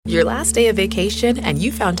Your last day of vacation and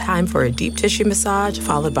you found time for a deep tissue massage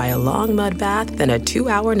followed by a long mud bath, then a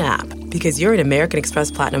 2-hour nap. Because you're an American Express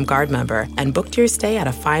Platinum Card member and booked your stay at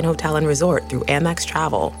a fine hotel and resort through Amex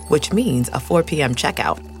Travel, which means a 4 p.m.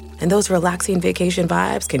 checkout. And those relaxing vacation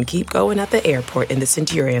vibes can keep going at the airport in the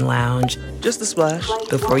Centurion Lounge. Just a splash.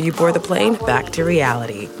 Before you board the plane, back to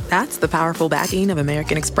reality. That's the powerful backing of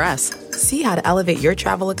American Express. See how to elevate your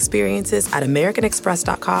travel experiences at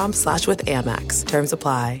americanexpress.com/withAmex. Terms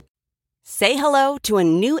apply. Say hello to a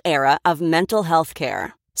new era of mental health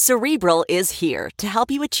care. Cerebral is here to help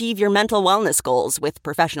you achieve your mental wellness goals with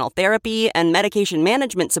professional therapy and medication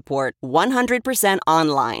management support 100%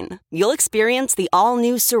 online. You'll experience the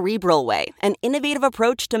all-new Cerebral Way, an innovative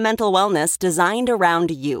approach to mental wellness designed around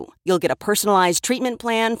you. You'll get a personalized treatment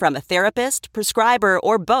plan from a therapist, prescriber,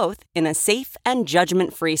 or both in a safe and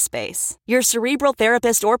judgment-free space. Your Cerebral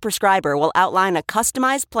therapist or prescriber will outline a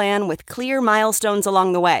customized plan with clear milestones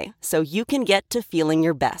along the way, so you can get to feeling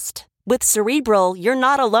your best. With Cerebral, you're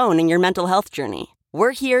not alone in your mental health journey.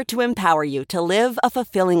 We're here to empower you to live a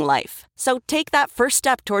fulfilling life. So take that first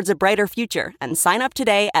step towards a brighter future and sign up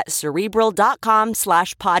today at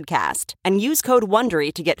Cerebral.com/podcast and use code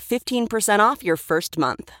WONDERY to get 15% off your first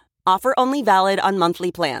month. Offer only valid on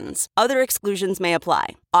monthly plans. Other exclusions may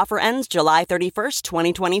apply. Offer ends July 31st,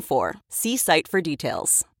 2024. See site for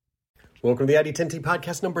details. Welcome to the ID10T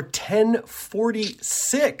podcast number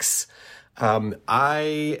 1046.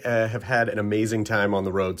 I have had an amazing time on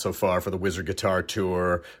the road so far for the Wizard Guitar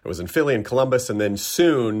Tour. I was in Philly and Columbus, and then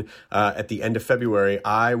soon, at the end of February,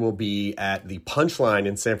 I will be at the Punchline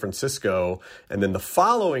in San Francisco. And then the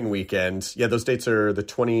following weekend, those dates are the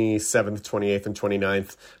 27th, 28th, and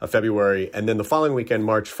 29th of February. And then the following weekend,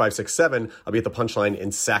 March 5, 6, 7, I'll be at the Punchline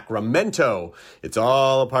in Sacramento. It's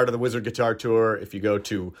all a part of the Wizard Guitar Tour. If you go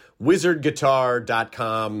to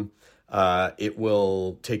wizardguitar.com, it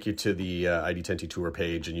will take you to the ID10T tour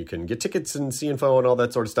page, and you can get tickets and see info and all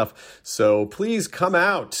that sort of stuff. So please come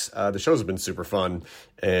out. The shows have been super fun,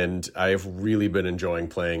 and I have really been enjoying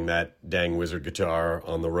playing that dang Wizard guitar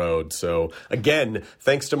on the road. So again,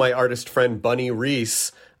 thanks to my artist friend Bunny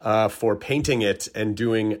Reese for painting it and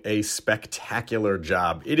doing a spectacular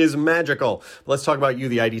job. It is magical. Let's talk about you,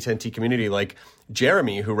 the ID10T community, like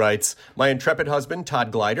Jeremy, who writes, my intrepid husband,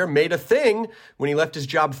 Todd Glider, made a thing when he left his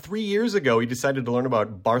job 3 years ago. He decided to learn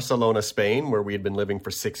about Barcelona, Spain, where we had been living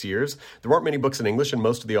for 6 years. There weren't many books in English, and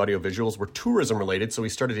most of the audiovisuals were tourism-related, so he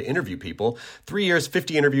started to interview people. 3 years,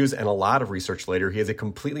 50 interviews, and a lot of research later. He has a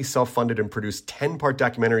completely self-funded and produced 10-part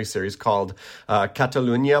documentary series called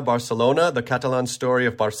Catalunya, Barcelona, The Catalan Story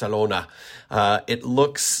of Barcelona. It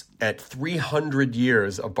looks at 300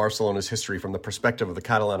 years of Barcelona's history from the perspective of the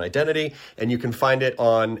Catalan identity, and you can find it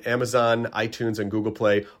on Amazon, iTunes, and Google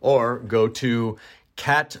Play, or go to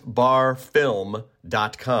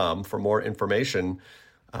catbarfilm.com for more information.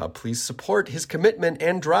 Please support his commitment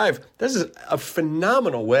and drive. This is a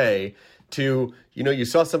phenomenal way to, you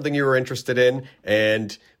saw something you were interested in,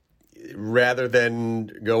 and rather than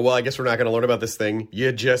go, well, I guess we're not going to learn about this thing,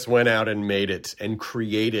 you just went out and made it and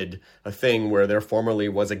created a thing where there formerly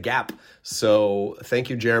was a gap. So thank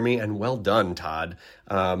you, Jeremy, and well done, Todd.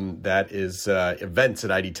 That is events at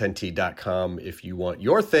ID10T.com if you want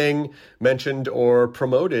your thing mentioned or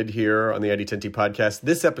promoted here on the ID10T podcast.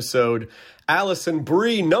 This episode, Alison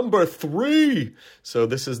Brie, number 3. So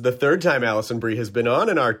this is the third time Alison Brie has been on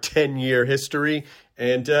in our 10-year history.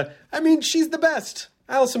 And, she's the best.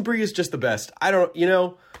 Alison Brie is just the best.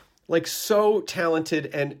 So talented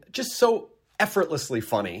and just so effortlessly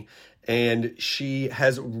funny. And she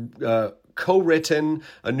has co-written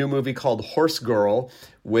a new movie called Horse Girl,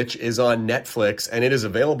 which is on Netflix, and it is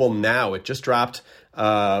available now. It just dropped.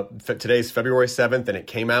 Today's February 7th, and it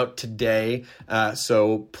came out today.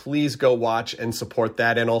 So please go watch and support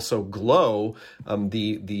that. And also Glow.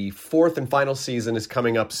 The fourth and final season is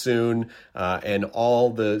coming up soon. And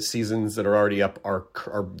all the seasons that are already up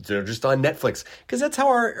they're just on Netflix, because that's how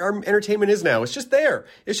our entertainment is now. It's just there.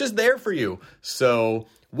 It's just there for you. So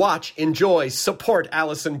watch, enjoy, support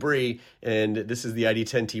Alison Brie. And this is the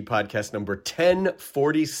ID10T podcast number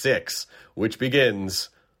 1046, which begins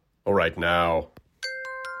right now.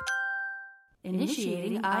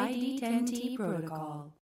 Initiating ID10T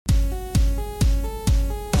protocol.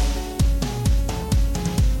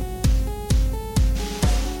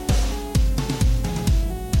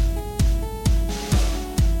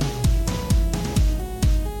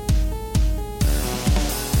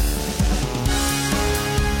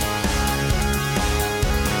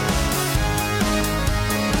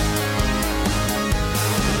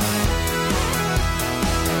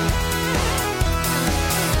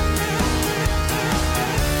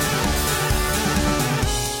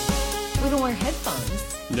 $100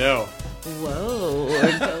 headphones. No. Whoa,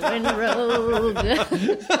 we're going rogue.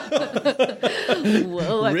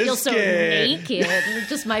 Whoa, I feel so naked.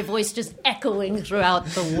 Just my voice just echoing throughout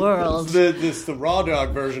the world. This the raw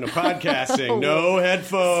dog version of podcasting. No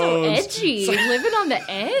headphones. So edgy. Living on the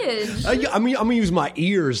edge. I'm going to use my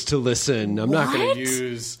ears to listen. I'm not going to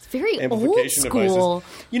use very amplification old school.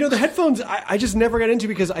 devices. You know, the headphones I just never got into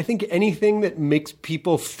because I think anything that makes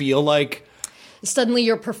people feel like suddenly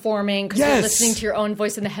you're performing because you're listening to your own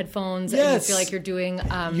voice in the headphones and you feel like you're doing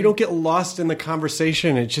you don't get lost in the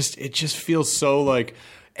conversation. It just feels so like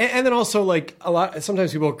and then also like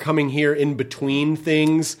sometimes people are coming here in between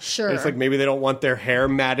things. Sure. It's like maybe they don't want their hair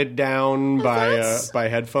matted down by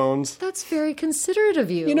headphones. That's very considerate of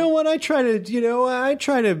you. You know what? I try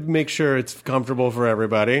to make sure it's comfortable for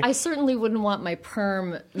everybody. I certainly wouldn't want my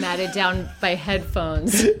perm matted down by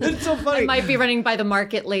headphones. It's so funny. I might be running by the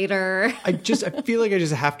market later. I feel like I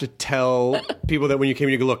just have to tell people that when you came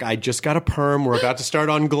in, you go, look, I just got a perm. We're about to start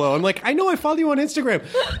on Glow. I'm like, I know I follow you on Instagram.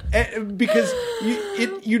 Because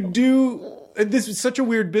you do. This is such a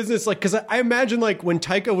weird business, like, because I imagine, like, when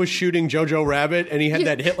Taika was shooting Jojo Rabbit and he had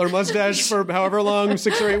that Hitler mustache for however long,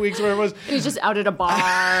 6 or 8 weeks, whatever it was. He was just out at a bar.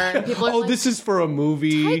 And people are like, this is for a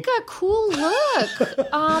movie. Taika, cool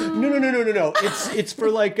look. No. It's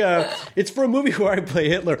for like it's for a movie where I play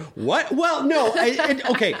Hitler. What? Well, no.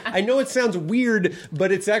 Okay, I know it sounds weird,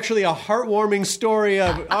 but it's actually a heartwarming story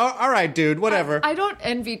of. All right, dude. Whatever. I don't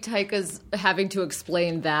envy Taika's having to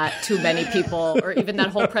explain that to many people, or even that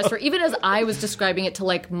whole press. Or even as I was describing it to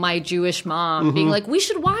like my Jewish mom, being like, "We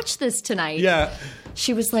should watch this tonight." Yeah.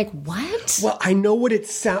 She was like, "What?" Well, I know what it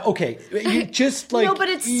sounds. Okay, you just like no, but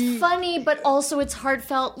it's funny, but also it's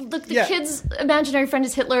heartfelt. Look, the kid's imaginary friend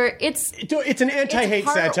is Hitler. It's an anti-hate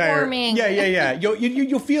satire. Yeah.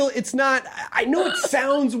 You'll feel it's not. I know it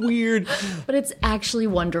sounds weird, but it's actually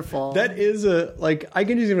wonderful. That is I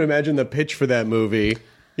can just even imagine the pitch for that movie.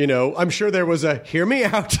 You know, I'm sure there was a hear me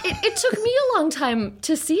out. It took me a long time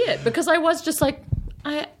to see it because I was just like,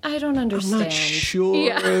 I don't understand. I'm not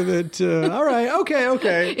sure that. All right,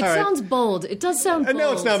 okay. It sounds bold. It does sound bold. I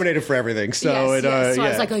know it's nominated for everything, so yes. So I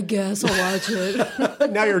was like, I guess I'll watch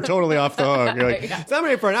it. Now you're totally off the hook. You're like, it's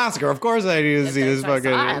nominated for an Oscar. Of course, I need to see this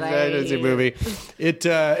fucking movie.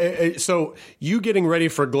 So you getting ready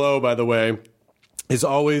for Glow, by the way, is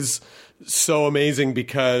always so amazing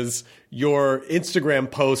because your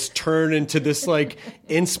Instagram posts turn into this like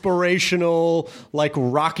inspirational, like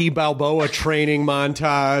Rocky Balboa training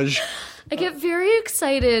montage. I get very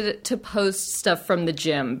excited to post stuff from the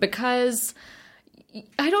gym because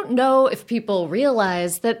I don't know if people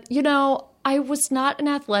realize that, you know, I was not an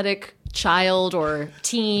athletic child or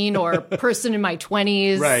teen or person in my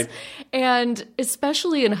 20s. Right. And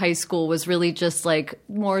especially in high school was really just like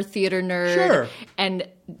more theater nerd. Sure. And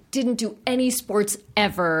didn't do any sports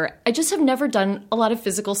ever. I just have never done a lot of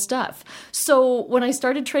physical stuff. So when I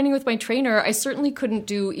started training with my trainer, I certainly couldn't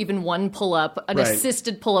do even one pull-up. An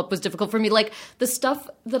assisted pull-up was difficult for me. Like the stuff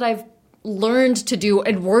that I've learned to do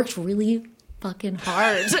and worked really fucking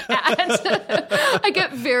hard. And I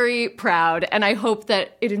get very proud, and I hope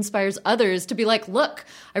that it inspires others to be like, look,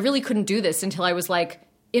 I really couldn't do this until I was like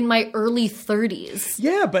in my early 30s.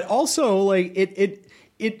 Yeah, but also like it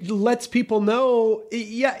lets people know,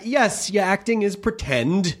 acting is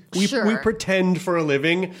pretend. We pretend for a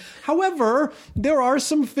living. However, there are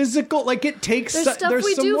some physical, like it takes, there's stuff there's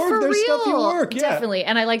we some do work, for there's real. stuff you work. Yeah. Definitely.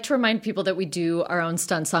 And I like to remind people that we do our own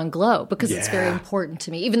stunts on Glow because it's very important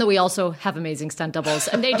to me, even though we also have amazing stunt doubles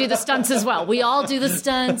and they do the stunts as well. We all do the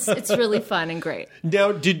stunts. It's really fun and great.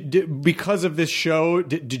 Now, because of this show,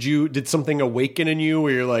 did something awaken in you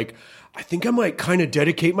where you're like, I think I might kind of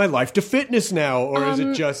dedicate my life to fitness now, or is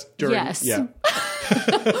it just during? Yes. Yeah.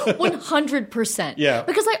 100%. Yeah.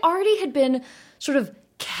 Because I already had been sort of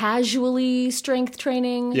casually strength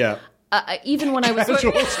training. Yeah. Even when I was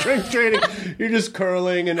casual strength training, you're just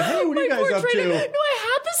curling and hey, what are you guys up to? No, I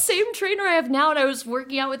had the same trainer I have now, and I was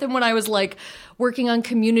working out with him when I was like working on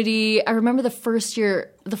Community. I remember the first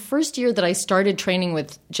year that I started training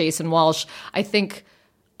with Jason Walsh, I think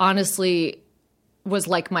honestly was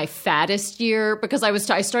like my fattest year because I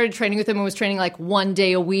started training with him and was training like 1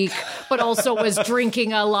 day a week, but also was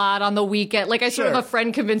drinking a lot on the weekend. Like I sort of a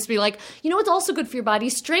friend convinced me like, you know what's also good for your body?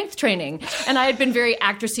 Strength training. And I had been very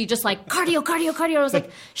actressy, just like cardio. I was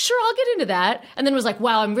like, sure, I'll get into that. And then was like,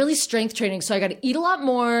 wow, I'm really strength training, so I got to eat a lot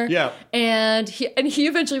more. Yeah. And he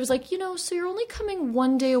eventually was like, you know, so you're only coming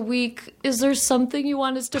 1 day a week. Is there something you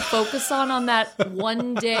want us to focus on that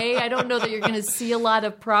one day? I don't know that you're going to see a lot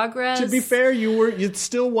of progress. To be fair, you were it's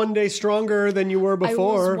still one day stronger than you were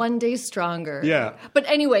before. I was one day stronger. Yeah. But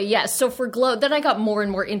anyway, yes. So for Glow, then I got more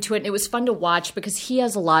and more into it, and it was fun to watch because he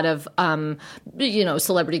has a lot of,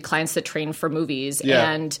 celebrity clients that train for movies.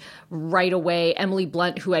 Yeah. And right away, Emily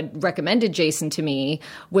Blunt, who had recommended Jason to me,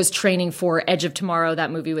 was training for Edge of Tomorrow,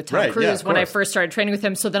 that movie with Tom Right, Cruise, yeah, of when I course. first started training with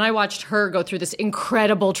him. So then I watched her go through this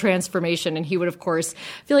incredible transformation, and he would, of course,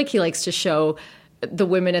 I feel like he likes to show the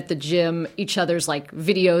women at the gym each other's like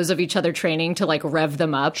videos of each other training to like rev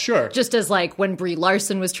them up. Sure. Just as like when Brie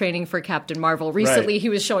Larson was training for Captain Marvel recently, Right. he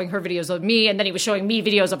was showing her videos of me, and then he was showing me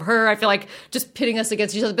videos of her. I feel like just pitting us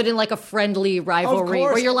against each other, but in like a friendly rivalry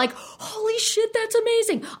course. where you're like, holy shit, that's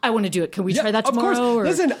amazing. I want to do it. Can we try that Of tomorrow? course. Or-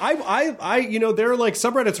 Listen, I, there are like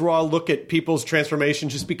subreddits where I'll look at people's transformation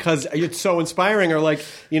just because it's so inspiring, or like,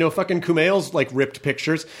 fucking Kumail's like ripped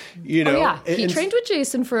pictures, Oh, yeah. He and- trained with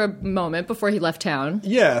Jason for a moment before he left town.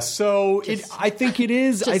 Yeah, so I think it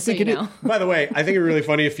is. just I so think you it is. know. By the way, I think it'd be really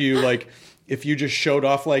funny if you just showed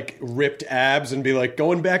off like ripped abs and be like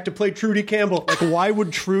going back to play Trudy Campbell. Like, why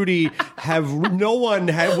would Trudy have? No one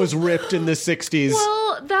was ripped in the '60s.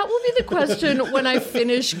 Well, that will be the question when I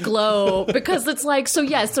finish Glow, because it's like, so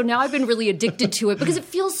now I've been really addicted to it because it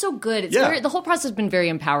feels so good. It's Yeah. the whole process has been very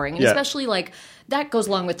empowering, and Yeah. especially like that goes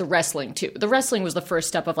along with the wrestling too. The wrestling was the first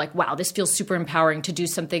step of like, wow, this feels super empowering to do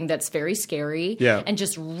something that's very scary Yeah. and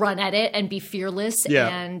just run at it and be fearless Yeah.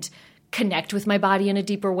 and connect with my body in a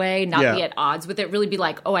deeper way, not Yeah. be at odds with it, really be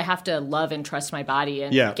like, oh, I have to love and trust my body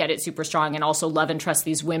and Yeah. get it super strong, and also love and trust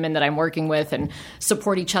these women that I'm working with and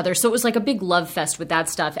support each other. So it was like a big love fest with that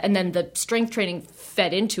stuff. And then the strength training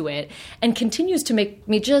fed into it and continues to make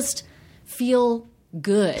me just feel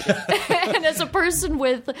good. And as a person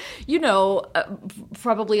with,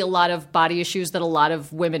 probably a lot of body issues that a lot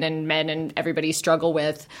of women and men and everybody struggle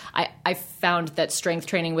with, I found that strength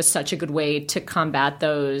training was such a good way to combat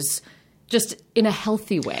those just in a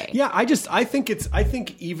healthy way. Yeah, I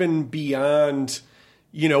think even beyond,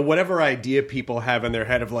 whatever idea people have in their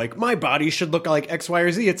head of like, my body should look like X, Y,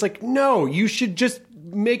 or Z. It's like, no, you should just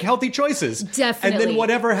make healthy choices. Definitely. And then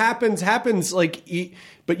whatever happens. Like,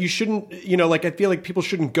 but you shouldn't, I feel like people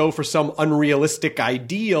shouldn't go for some unrealistic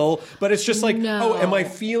ideal, but it's just like, No. oh, am I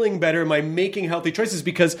feeling better? Am I making healthy choices?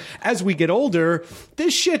 Because as we get older,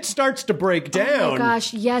 this shit starts to break down. Oh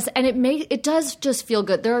gosh, yes, and it does just feel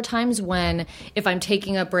good. There are times when if I'm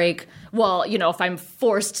taking a break, if I'm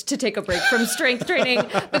forced to take a break from strength training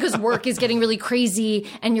because work is getting really crazy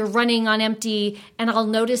and you're running on empty, and I'll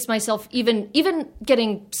notice myself even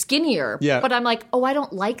getting skinnier. Yeah. But I'm like, oh, I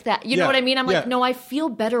don't like that. You know Yeah. what I mean? I'm like, Yeah. no, I feel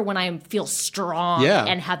better when I feel strong Yeah.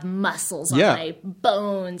 and have muscles Yeah. on my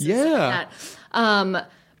bones and stuff Yeah. like that.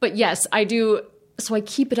 But yes, I do. So I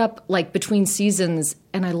keep it up like between seasons,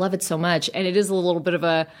 and I love it so much. And it is a little bit of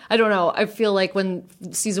a, I don't know, I feel like when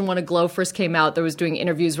season 1 of Glow first came out, there was doing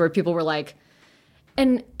interviews where people were like,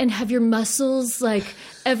 and have your muscles like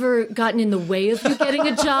ever gotten in the way of you getting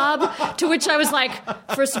a job? To which I was like,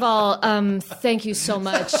 first of all, thank you so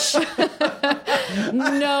much.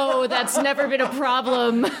 No, that's never been a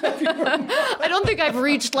problem. I don't think I've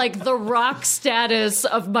reached like the rock status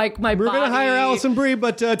of my body. We're going to hire Allison Brie,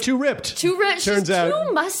 but too ripped. Too rich. Turns She's out.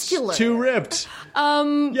 too muscular. Too ripped.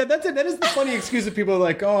 Yeah, that's it. That is the funny excuse that people are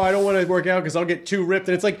like, oh, I don't want to work out because I'll get too ripped.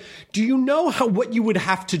 And it's like, do you know what you would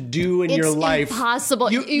have to do in your life? It's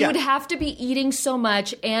impossible. You yeah. would have to be eating so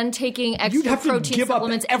much and taking extra You'd have to protein give up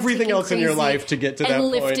supplements and everything taking else in your crazy life to get to that and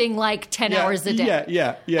point. lifting like 10 hours a day.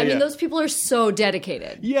 Yeah. I mean, those people are so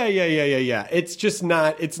dedicated. Yeah. It's just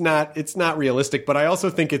not. It's not realistic. But I also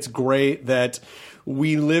think it's great that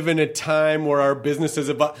we live in a time where our businesses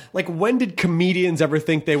about like, when did comedians ever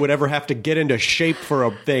think they would ever have to get into shape for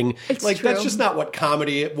a thing? It's like true. That's just not what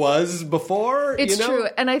comedy it was before. It's you know? true.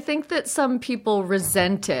 And I think that some people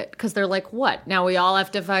resent it because they're like, what? Now we all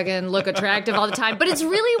have to fucking look attractive all the time. But it's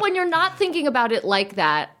really when you're not thinking about it like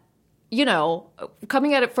that,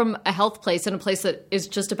 coming at it from a health place and a place that is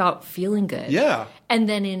just about feeling good. Yeah. And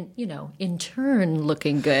then in turn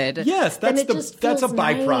looking good. Yes, then that's it just that's a feels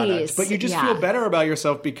byproduct. nice. But you just Yeah. feel better about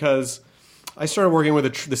yourself because I started working with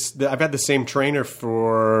I've had the same trainer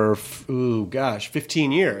for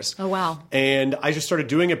 15 years. Oh, wow. And I just started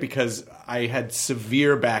doing it because I had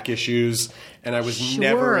severe back issues and I was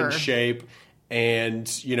never in Sure. shape. And,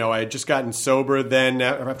 I had just gotten sober then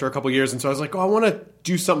after a couple of years. And so I was like, oh, I want to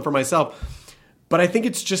do something for myself. But I think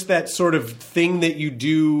it's just that sort of thing that you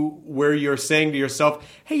do where you're saying to yourself,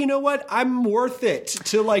 hey, you know what? I'm worth it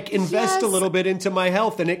to invest Yes. a little bit into my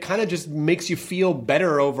health. And it kind of just makes you feel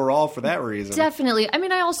better overall for that reason. Definitely. I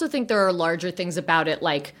mean, I also think there are larger things about it,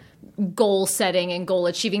 like goal setting and goal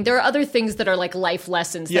achieving. There are other things that are like life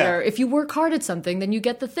lessons that are, if you work hard at something, then you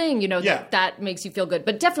get the thing, that makes you feel good.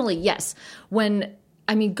 But definitely, yes,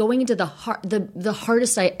 going into the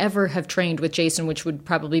hardest I ever have trained with Jason, which would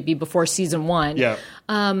probably be before season 1. Yeah.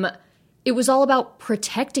 It was all about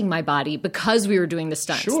protecting my body because we were doing the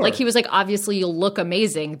stunts. Sure. Like he was like, obviously you'll look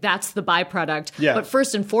amazing. That's the byproduct. Yeah. But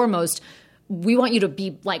first and foremost, we want you to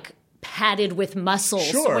be like padded with muscles.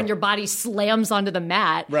 Sure. So when your body slams onto the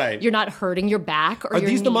mat, Right. you're not hurting your back or Are your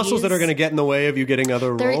these the muscles knees. that are going to get in the way of you getting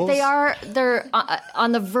other roles? They're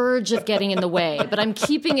on the verge of getting in the way, but I'm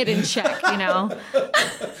keeping it in check,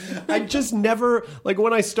 I just never, like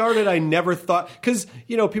when I started, I never thought, because,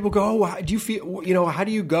 people go, oh, how do you feel, how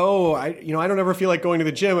do you go? I don't ever feel like going to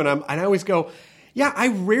the gym. And I always go, yeah, I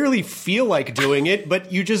rarely feel like doing it,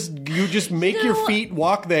 but you just make your feet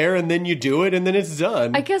walk there and then you do it and then it's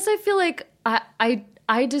done. I guess I feel like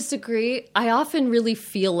I disagree. I often really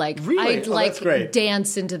feel like Really? I'd That's great.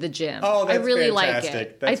 dance into the gym. Oh, that's I really fantastic. like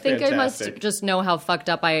it. That's I think I fantastic. must just know how fucked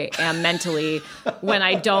up I am mentally when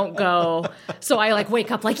I don't go. So I like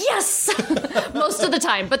wake up like, yes, most of the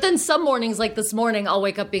time. But then some mornings, like this morning, I'll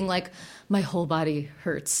wake up being like, my whole body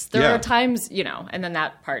hurts. There Yeah. are times, and then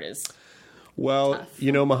that part is. Well,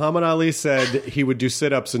 Muhammad Ali said he would do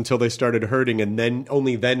sit-ups until they started hurting, and then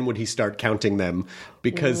only then would he start counting them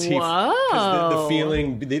because the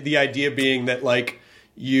feeling, the idea being that like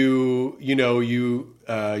you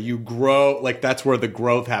grow, like that's where the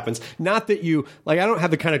growth happens. Not that you like. I don't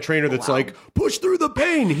have the kind of trainer that's like push through the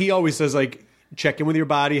pain. He always says like check in with your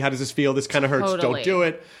body. How does this feel? This kind of hurts. Totally. Don't do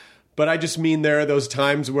it. But I just mean there are those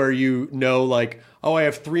times where like, oh, I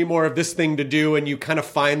have 3 more of this thing to do, and you kind of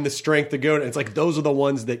find the strength to go. And it's like those are the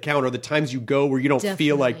ones that count, or the times you go where you don't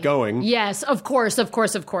feel like going. Yes, of course.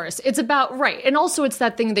 It's about, right. And also it's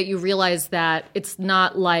that thing that you realize that it's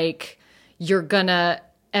not like you're gonna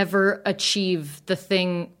ever achieve the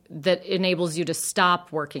thing that enables you to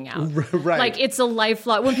stop working out. Right. Like it's a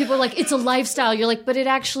lifelong, when people are like, it's a lifestyle, you're like, but it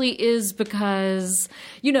actually is because,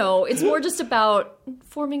 it's more just about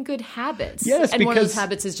forming good habits. Yes, and one of those because-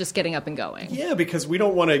 habits is just getting up and going. Yeah, because we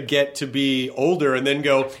don't want to get to be older and then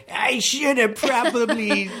go, I should have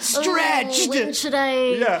probably stretched. When should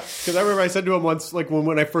I? Yeah, because I remember I said to him once, like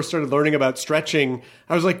when I first started learning about stretching,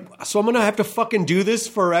 I was like, so I'm going to have to fucking do this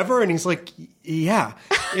forever? And he's like, yeah,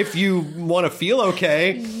 if you want to feel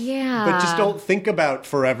okay. Yeah. But just don't think about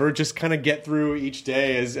forever. Just kind of get through each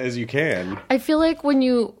day as you can. I feel like when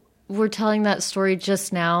you were telling that story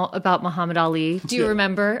just now about Muhammad Ali, do you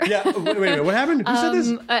remember? Yeah, wait a minute, what happened? Who said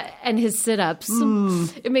this? And his sit-ups.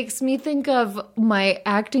 It makes me think of my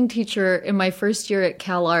acting teacher in my first year at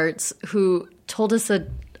Cal Arts who told us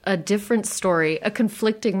a different story, a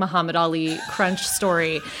conflicting Muhammad Ali crunch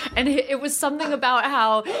story. And it was something about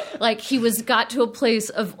how like he got to a place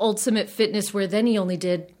of ultimate fitness where then he only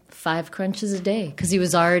did 5 crunches a day because he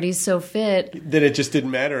was already so fit. Then it just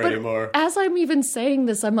didn't matter But anymore. as I'm even saying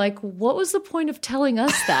this, I'm like, what was the point of telling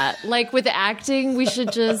us that? Like with acting, we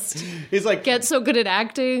should just He's like, get so good at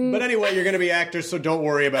acting. but anyway, you're going to be actors, so don't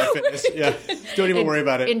worry about fitness. Yeah, don't even worry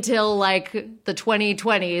about it. Until like the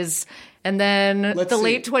 2020s. And then Let's the see.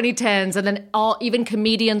 late 2010s, and then even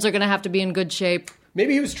comedians are going to have to be in good shape.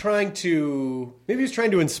 Maybe he was trying to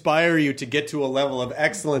inspire you to get to a level of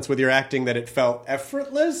excellence with your acting that it felt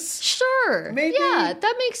effortless. Sure. Maybe. Yeah,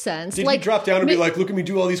 that makes sense. Did he drop down and be like, look at me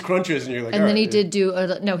do all these crunches? And you're like, And all then right, he did do,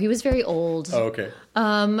 no, he was very old. Oh, okay.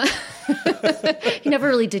 He never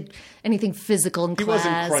really did anything physical in He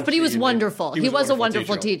wasn't class, but he was crunchy. wonderful. He was a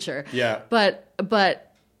wonderful teacher. Yeah. But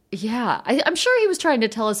yeah, I'm sure he was trying to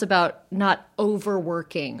tell us about not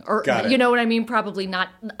overworking, or Got it. you know what I mean? Probably not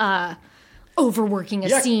overworking a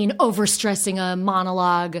Yeah. scene, overstressing a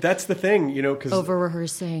monologue, That's the thing, because over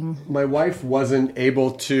rehearsing. my wife wasn't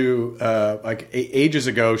able to, ages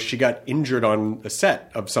ago, she got injured on a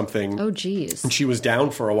set of something. Oh, geez. And she was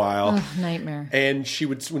down for a while. Nightmare. And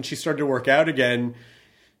when she started to work out again,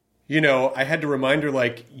 I had to remind her,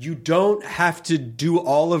 like, you don't have to do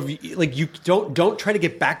all of, like, you don't try to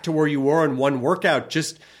get back to where you were in one workout.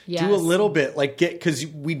 Just Yes. do a little bit, like, because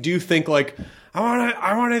we do think, like,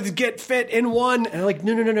 I want to get fit in one. And I'm like,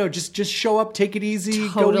 no. Just show up, take it easy,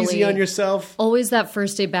 go Totally. easy on yourself. Always that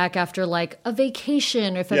first day back after like a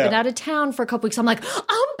vacation, or if I've been Yeah. out of town for a couple weeks, I'm like,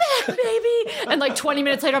 I'm back, baby. And like 20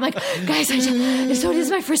 minutes later, I'm like, guys, so this is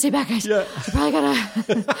my first day back, guys. Yeah. I probably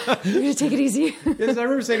we're gonna take it easy. Yes, I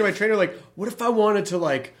remember saying to my trainer, like, what if I wanted to,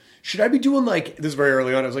 like, should I be doing, like, this is very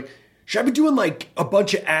early on, I was like, I've been doing like a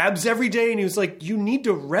bunch of abs every day. And he was like, you need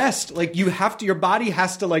to rest. Like you have to, your body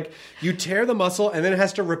has to like, you tear the muscle and then it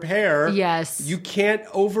has to repair. Yes. You can't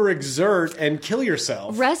overexert and kill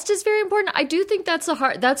yourself. Rest is very important. I do think that's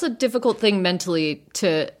a difficult thing mentally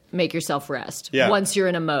to make yourself rest once you're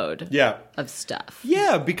in a mode of stuff.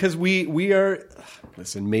 Yeah, because we are,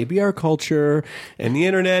 listen, maybe our culture and the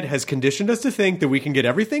internet has conditioned us to think that we can get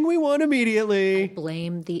everything we want immediately.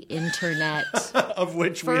 Blame the internet. Of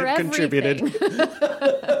which we for have contributed.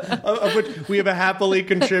 Of which we have happily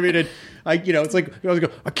contributed. It's like,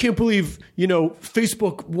 I can't believe,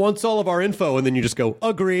 Facebook wants all of our info. And then you just go,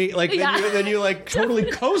 agree. Like, then you like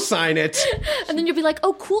totally co-sign it. And then you'll be like,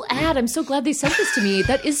 oh, cool ad. I'm so glad they sent this to me.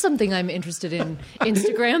 That is something I'm interested in.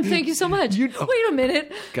 Instagram. Thank you so much. Wait a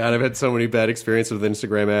minute. God, I've had so many bad experiences with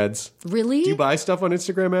Instagram ads. Really? Do you buy stuff on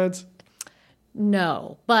Instagram ads?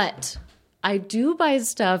 No, but I do buy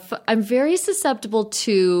stuff. I'm very susceptible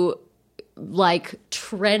to like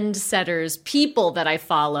trendsetters, people that I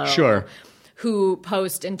follow. Sure. Who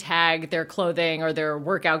post and tag their clothing or their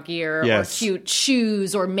workout gear or cute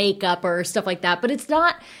shoes or makeup or stuff like that. But it's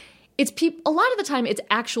not, it's people, a lot of the time it's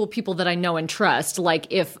actual people that I know and trust. Like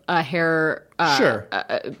if a hair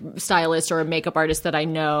stylist or a makeup artist that I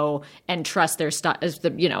know and trust their style,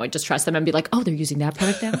 I just trust them and be like, oh, they're using that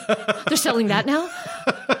product now? They're selling that now?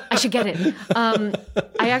 I should get it.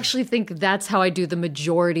 I actually think that's how I do the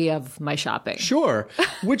majority of my shopping. Sure,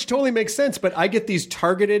 which totally makes sense. But I get these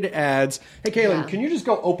targeted ads. Hey, Kaylin, can you just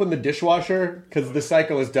go open the dishwasher? Because the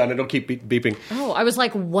cycle is done. It'll keep beeping. Oh, I was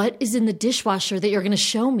like, what is in the dishwasher that you're going to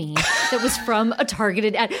show me that was from a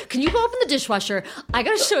targeted ad? Can you go open the dishwasher? I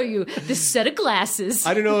got to show you this set of glasses.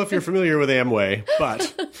 I don't know if you're familiar with Amway,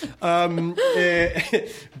 but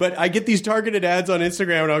but I get these targeted ads on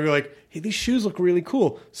Instagram and I'll be like, hey, these shoes look really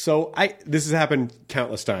cool. So this has happened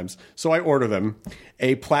countless times. So I order them.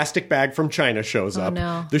 A plastic bag from China shows up.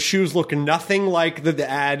 No. The shoes look nothing like the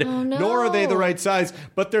ad, nor are they the right size.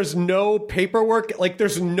 But there's no paperwork. Like,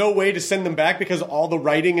 there's no way to send them back because all the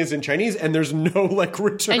writing is in Chinese and there's no, like,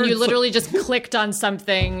 return. And you literally just clicked on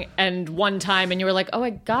something and one time and you were like, oh, I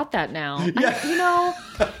got that now. Yeah.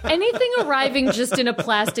 Anything arriving just in a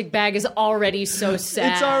plastic bag is already so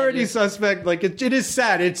sad. It's already suspect. Like, it is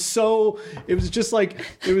sad. It was just like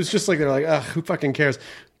they're like, ugh, who fucking cares?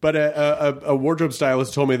 But a wardrobe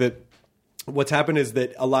stylist told me that what's happened is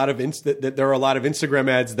that that there are a lot of Instagram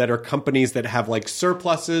ads that are companies that have like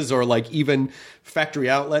surpluses or like even factory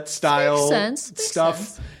outlet style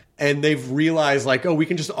stuff. And they've realized like, oh, we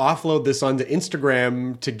can just offload this onto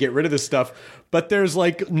Instagram to get rid of this stuff. But there's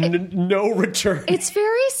like no return. It's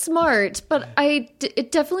very smart, but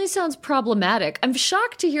it definitely sounds problematic. I'm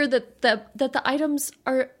shocked to hear that the items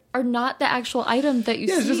are not the actual item that you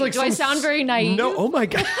see. Just like Do I sound very naive? No, oh my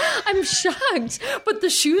God. I'm shocked. But the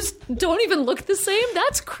shoes don't even look the same?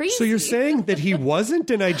 That's crazy. So you're saying that he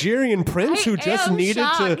wasn't a Nigerian prince who just needed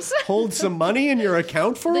to hold some money in your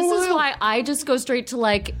account for a while? This is why I just go straight to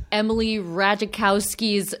like Emily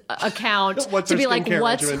Ratajkowski's account to be like,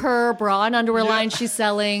 what's her bra and underwear line she's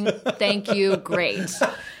selling? Thank you. Great.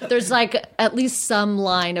 There's like at least some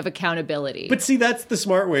line of accountability. But see, that's the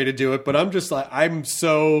smart way to do it. But I'm just like,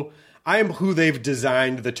 I am who they've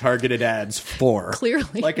designed the targeted ads for.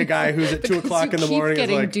 Clearly. Like a guy who's at 2 o'clock in the morning is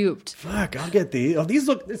like, duped. Fuck, I'll get these. Oh, these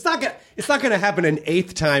look, it's not going to happen an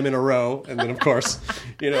 8th time in a row. And then of course,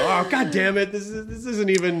 oh, God damn it. This isn't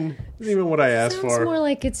even what I asked for. Sounds more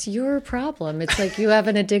like it's your problem. It's like you have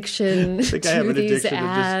an addiction to these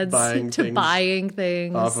ads, to buying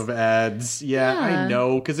things. Off of ads. Yeah. I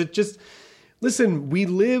know. Because listen, we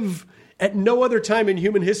live... At no other time in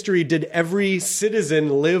human history did every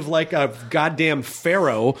citizen live like a goddamn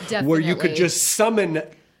pharaoh. Definitely. Where you could just summon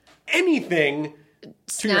anything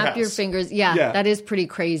to your house. Your fingers. Yeah, that is pretty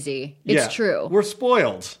crazy. It's true. We're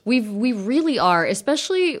spoiled. We really are,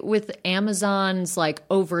 especially with Amazon's like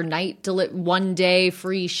overnight one day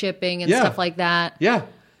free shipping and stuff like that. Yeah.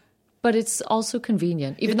 But it's also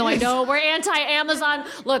convenient. Even though I know we're anti-Amazon.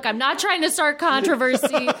 Look, I'm not trying to start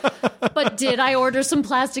controversy. But did I order some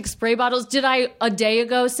plastic spray bottles? Did I, a day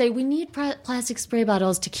ago, say we need plastic spray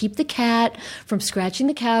bottles to keep the cat from scratching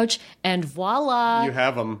the couch? And voila. You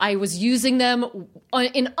have them. I was using them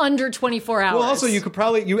in under 24 hours. Well, also, you could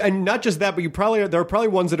probably, and not just that, but there are probably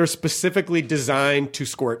ones that are specifically designed to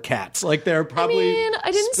squirt cats. Like, they're probably I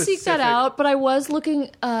didn't seek that out, but I was looking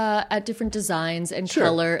at different designs and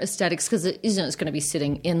color aesthetics. Because it's going to be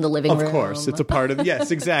sitting in the living room. Of course. It's a part of... Yes,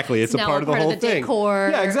 exactly. It's a part of the whole thing.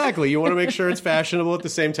 Decor. Yeah, exactly. You want to make sure it's fashionable at the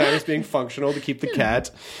same time as being functional to keep the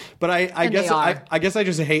cat. But I guess I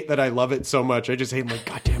just hate that I love it so much. I just hate, like,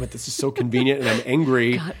 God damn it, this is so convenient, and I'm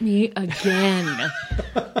angry. Got me again.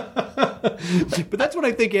 But that's what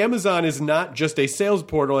I think. Amazon is not just a sales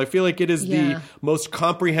portal. I feel like it is the most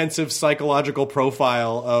comprehensive psychological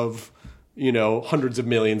profile of, hundreds of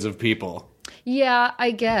millions of people. Yeah,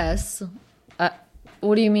 I guess.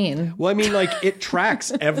 What do you mean? Well, I mean, like, it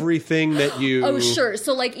tracks everything that you... Oh, sure.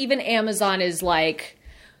 So, like, even Amazon is, like,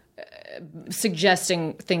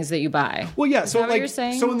 suggesting things that you buy. Well, yeah. Is So, that what like, you're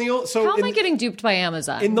saying? so in the old... So how am I getting duped by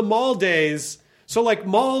Amazon? In the mall days... So, like,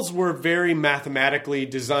 malls were very mathematically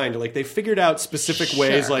designed. Like, they figured out specific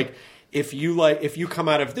ways, like... If you come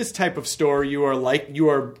out of this type of store, you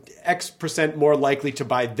are X% more likely to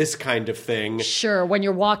buy this kind of thing. Sure. When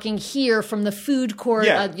you're walking here from the food court,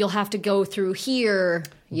 you'll have to go through here.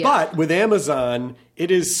 Yeah. But with Amazon,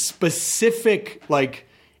 it is specific. Like,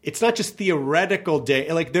 it's not just theoretical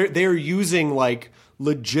data. Like, they're using like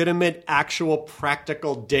legitimate, actual,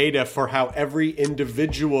 practical data for how every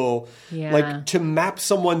individual, like, to map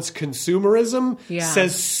someone's consumerism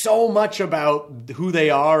says so much about who they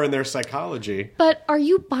are and their psychology. But are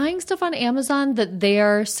you buying stuff on Amazon that they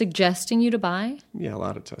are suggesting you to buy? Yeah, a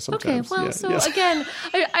lot of times. Okay, well, again,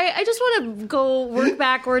 I just want to go work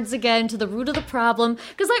backwards again to the root of the problem.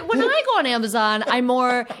 Because when I go on Amazon,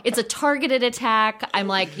 it's a targeted attack. I'm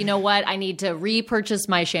like, you know what? I need to repurchase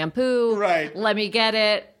my shampoo. Right. Let me get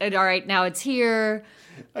it. And all right, now it's here.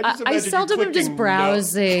 I seldom am just no.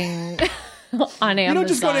 browsing on Amazon. You don't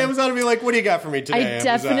just go to Amazon and be like, what do you got for me today, I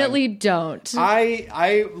definitely don't.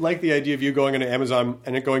 I like the idea of you going into Amazon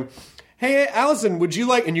and it going, hey, Allison, would you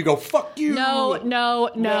like... And you go, fuck you.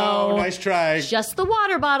 No. Nice try. Just the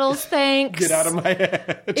water bottles, thanks. Get out of my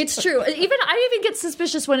head. It's true. I even get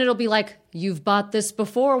suspicious when it'll be like, you've bought this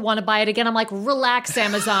before, want to buy it again? I'm like, relax,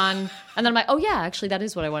 Amazon. And then I'm like, oh, yeah, actually, that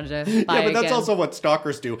is what I wanted to buy but that's again. also what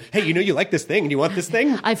stalkers do. Hey, you like this thing and you want this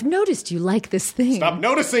thing? I've noticed you like this thing. Stop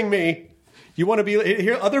noticing me. You want to be...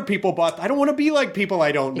 Here, other people bought... I don't want to be like people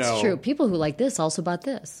I don't know. It's true. People who like this also bought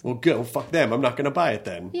this. Well, go. Fuck them. I'm not going to buy it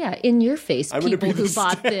then. Yeah, in your face, people who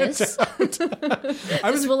bought this.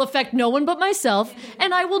 This will affect no one but myself,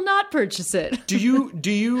 and I will not purchase it. Do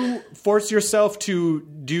you force yourself to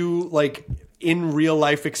do, like, in real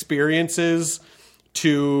life experiences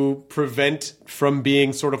to prevent from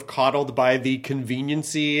being sort of coddled by the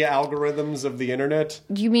conveniency algorithms of the internet?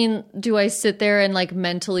 Do you mean, do I sit there and like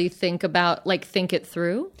mentally think it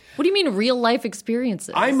through? What do you mean real life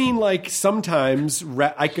experiences? I mean, like, sometimes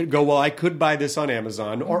I could go, well, I could buy this on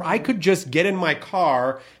Amazon, or I could just get in my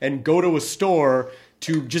car and go to a store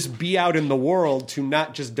to just be out in the world, to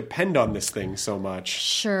not just depend on this thing so much.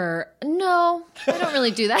 Sure. No, I don't really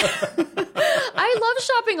do that. I love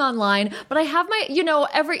shopping online, but I have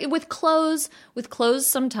my, with clothes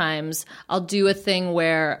sometimes I'll do a thing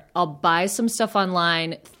where I'll buy some stuff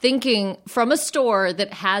online thinking from a store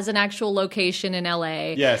that has an actual location in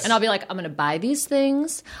LA. Yes. And I'll be like, I'm going to buy these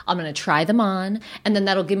things, I'm going to try them on, and then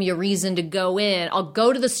that'll give me a reason to go in. I'll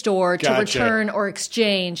go to the store to return or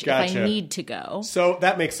exchange if I need to go. So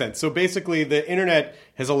that makes sense. So basically the internet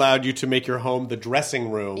has allowed you to make your home the dressing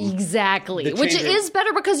room. Exactly. Which is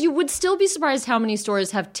better because you would still be surprised how many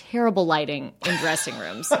stores have terrible lighting in dressing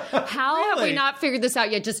rooms. How have we not figured this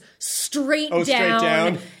out yet? Just straight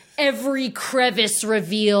down, every crevice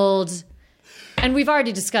revealed. And we've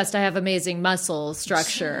already discussed I have amazing muscle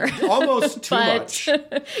structure. Almost too much.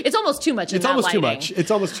 It's almost too much. It's almost too much. It's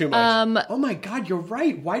almost too much. Oh my God, you're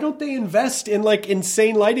right. Why don't they invest in like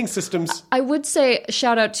insane lighting systems? I would say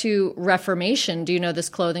shout out to Reformation. Do you know this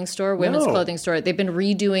clothing store, women's clothing store? They've been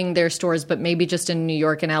redoing their stores, but maybe just in New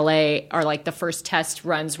York and LA are like the first test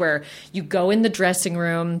runs where you go in the dressing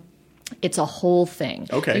room. It's a whole thing.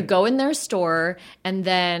 Okay. You go in their store and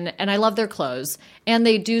I love their clothes, and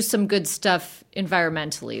they do some good stuff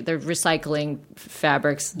environmentally. They're recycling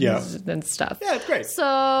fabrics and stuff. Yeah, it's great.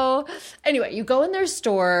 So anyway, you go in their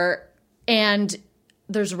store and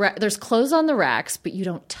there's clothes on the racks, but you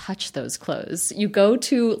don't touch those clothes. You go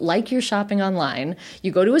to, like you're shopping online,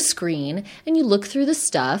 you go to a screen and you look through the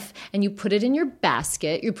stuff and you put it in your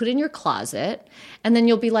basket, you put it in your closet, and then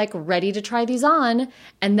you'll be like ready to try these on.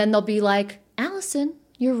 And then they'll be like, Allison,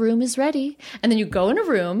 your room is ready. And then you go in a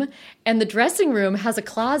room and the dressing room has a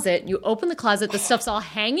closet. You open the closet, the stuff's all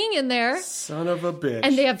hanging in there. Son of a bitch.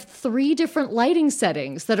 And they have 3 different lighting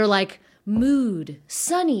settings that are like, mood,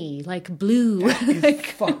 sunny, like blue. That is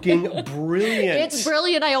fucking brilliant. It's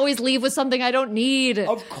brilliant. I always leave with something I don't need.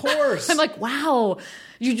 Of course. I'm like, wow.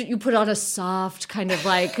 You put on a soft kind of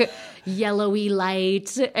like yellowy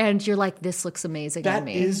light and you're like, this looks amazing on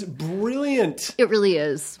me. That is brilliant. brilliant. It really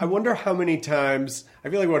is. I wonder how many times, I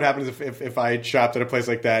feel like what happens if I had shopped at a place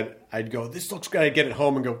like that, I'd go, this looks good. I'd get it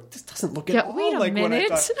home and go, this doesn't look at all wait a like what I minute.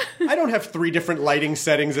 thought. I don't have 3 different lighting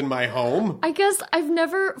settings in my home. I guess I've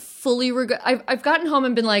never fully I've gotten home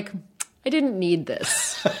and been like, I didn't need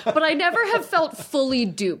this. But I never have felt fully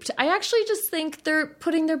duped. I actually just think they're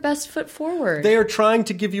putting their best foot forward. They are trying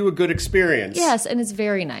to give you a good experience. Yes, and it's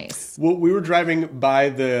very nice. Well, we were driving by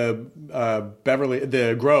the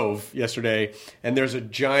the Grove yesterday, and there's a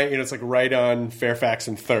giant, it's like right on Fairfax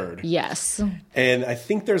and 3rd. Yes. And I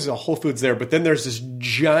think there's a Whole Foods there, but then there's this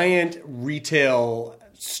giant retail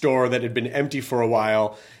store that had been empty for a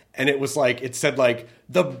while. And it was like, it said like,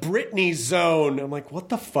 the Britney Zone. I'm like, what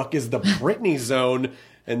the fuck is the Britney Zone?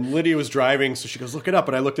 And Lydia was driving, so she goes, look it up.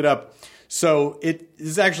 And I looked it up. So it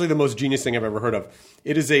is actually the most genius thing I've ever heard of.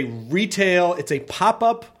 It is it's a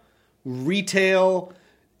pop-up retail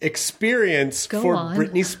experience for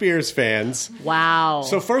Britney Spears fans. Wow.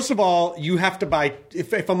 So first of all, you have to buy,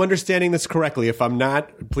 if I'm understanding this correctly, if I'm not,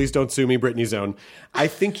 please don't sue me, Britney Zone. I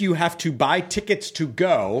think you have to buy tickets to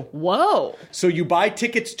go. Whoa. So you buy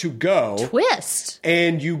tickets to go. Twist.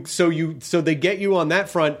 And so they get you on that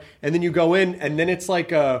front, and then you go in, and then it's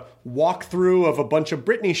like a walkthrough of a bunch of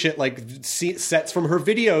Britney shit, like sets from her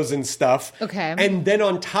videos and stuff. Okay. And then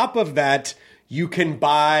on top of that, you can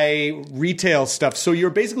buy retail stuff. So you're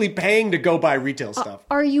basically paying to go buy retail stuff.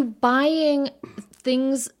 Are you buying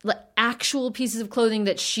things, like actual pieces of clothing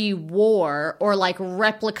that she wore, or like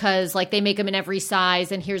replicas, like they make them in every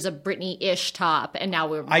size, and here's a Britney-ish top, and now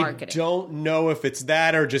we're marketing? I don't know if it's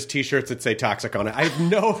that or just T-shirts that say toxic on it. I have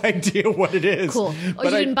no idea what it is. Cool. Oh,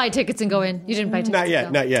 you didn't buy tickets and go in? You didn't buy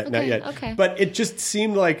tickets? Not yet. Okay. But it just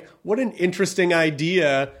seemed like, what an interesting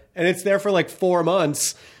idea. And it's there for like 4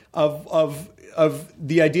 months of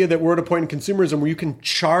the idea that we're at a point in consumerism where you can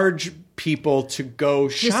charge people to go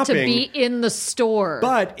shopping, just to be in the store.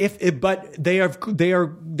 But they have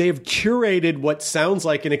curated what sounds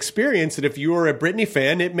like an experience that if you are a Britney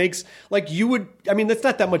fan, it makes like you would. I mean, that's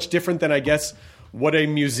not that much different than, I guess, what a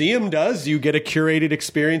museum does. You get a curated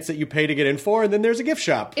experience that you pay to get in for, and then there's a gift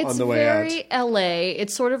shop on the way out. It's very LA. It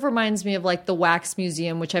sort of reminds me of like the Wax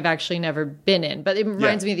Museum, which I've actually never been in, but it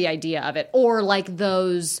reminds me of the idea of it. Or like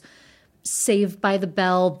those Saved by the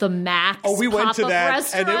Bell, the Max. Oh, we went to that,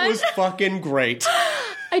 restaurant. and it was fucking great.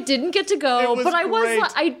 I didn't get to go, was but I great.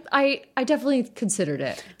 was. I definitely considered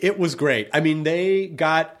it. It was great. I mean, they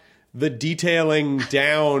got the detailing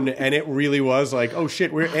down, and it really was like, oh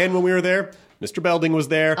shit. And when we were there, Mr. Belding was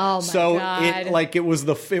there. Oh my God.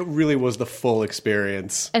 It really was the full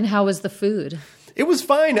experience. And how was the food? It was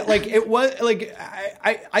fine. Like it was like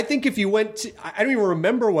I think if you went to, I don't even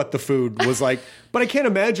remember what the food was like, but I can't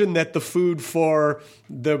imagine that the food for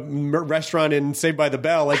the restaurant in Saved by the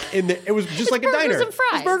Bell, like it was just like a diner. Burgers and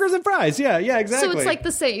fries. It's burgers and fries. Yeah, exactly. So it's like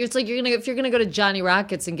the same. It's like if you're gonna go to Johnny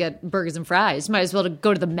Rockets and get burgers and fries, you might as well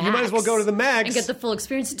go to the Max. You might as well go to the Max and get the full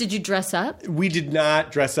experience. Did you dress up? We did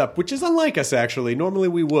not dress up, which is unlike us actually. Normally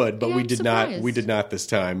we would, but we did not. We did not this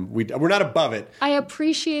time. We're not above it. I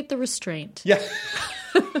appreciate the restraint. Yeah.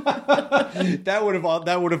 that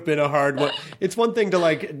would have been a hard one. It's one thing to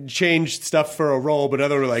like change stuff for a role, but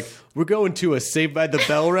other like we're going to a Saved by the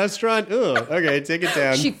Bell restaurant. Ugh, okay, take it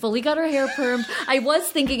down. She fully got her hair permed. I was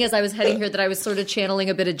thinking as I was heading here that I was sort of channeling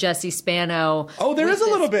a bit of Jessie Spano. Oh, there is a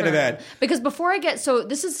little bit of that. Because before I so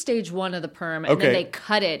this is stage 1 of the perm, and then they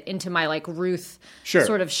cut it into my like Ruth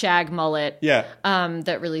sort of shag mullet. Yeah.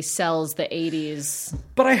 That really sells the 80s.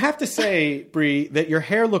 But I have to say, Brie, that your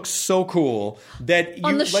hair looks so cool that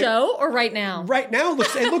on the show or right now? Right now,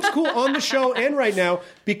 it looks cool on the show and right now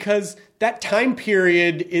because that time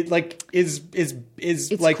period is like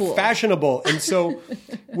cool. Fashionable, and so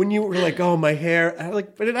when you were like, "Oh, my hair,"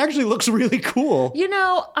 but it actually looks really cool. You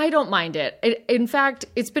know, I don't mind it. In fact,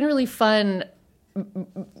 it's been really fun.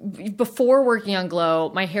 Before working on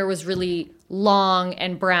Glow, my hair was really long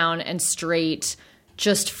and brown and straight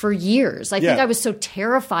just for years. I think I was so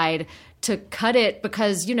terrified to cut it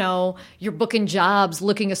because, you know, you're booking jobs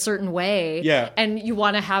looking a certain way. Yeah. And you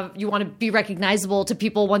want to be recognizable to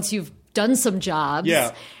people once you've done some jobs.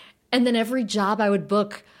 Yeah. And then every job I would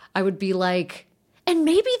book, I would be like, and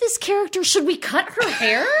maybe this character, should we cut her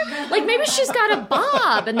hair? Like maybe she's got a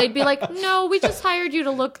bob. And they'd be like, no, we just hired you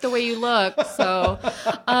to look the way you look. So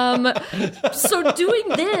doing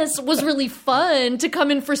this was really fun to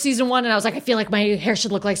come in for season 1. And I was like, I feel like my hair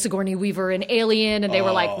should look like Sigourney Weaver in Alien. And they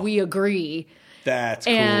were like, we agree. That's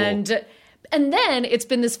cool. And then it's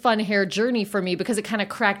been this fun hair journey for me because it kind of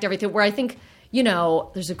cracked everything where I think, you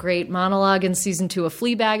know, there's a great monologue in season 2 of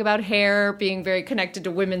Fleabag about hair being very connected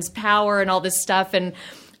to women's power and all this stuff. And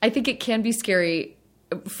I think it can be scary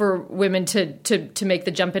for women to make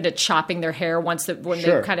the jump into chopping their hair when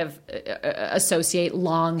they kind of associate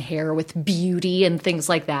long hair with beauty and things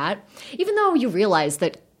like that. Even though you realize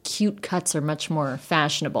that cute cuts are much more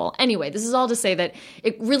fashionable. Anyway, this is all to say that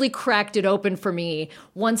it really cracked it open for me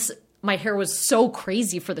once my hair was so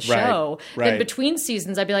crazy for the show. Then between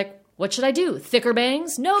seasons, I'd be like, what should I do? Thicker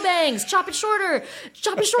bangs? No bangs. Chop it shorter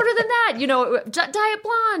than that. Dye it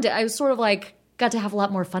blonde. I was sort of like, got to have a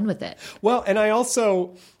lot more fun with it. Well, and I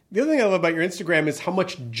also, the other thing I love about your Instagram is how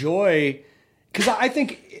much joy, because I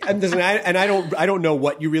think, and I don't know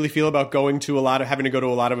what you really feel about having to go to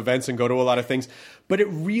a lot of events and go to a lot of things, but it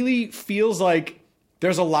really feels like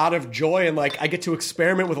there's a lot of joy and like I get to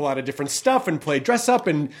experiment with a lot of different stuff and dress up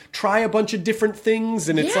and try a bunch of different things.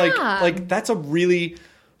 And it's like that's a really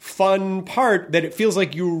fun part that it feels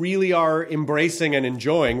like you really are embracing and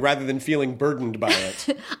enjoying rather than feeling burdened by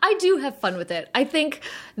it. I do have fun with it. I think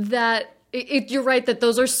that you're right that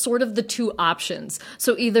those are sort of the two options.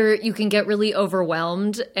 So either you can get really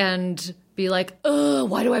overwhelmed and be like, ugh,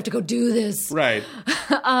 why do I have to go do this? Right.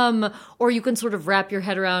 Or you can sort of wrap your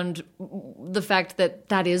head around the fact that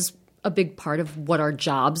that is a big part of what our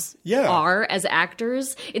jobs are as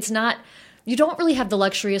actors. It's not... You don't really have the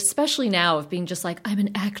luxury, especially now, of being just like, I'm an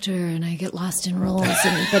actor and I get lost in roles,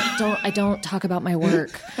 but I don't talk about my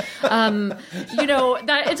work. That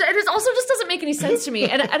it also just doesn't make any sense to me.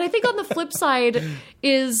 And I think on the flip side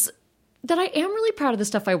is that I am really proud of the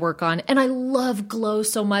stuff I work on, and I love Glow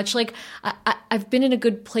so much. Like I've been in a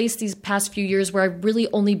good place these past few years where I've really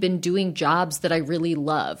only been doing jobs that I really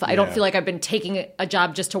love. I don't feel like I've been taking a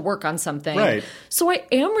job just to work on something. Right. So I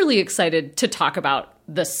am really excited to talk about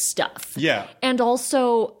the stuff. Yeah. And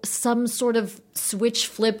also some sort of switch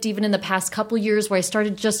flipped even in the past couple years where I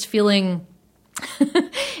started just feeling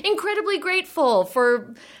incredibly grateful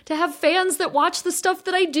to have fans that watch the stuff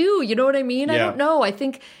that I do. You know what I mean? Yeah. I don't know. I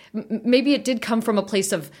think maybe it did come from a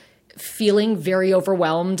place of feeling very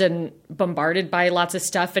overwhelmed and bombarded by lots of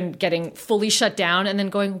stuff and getting fully shut down and then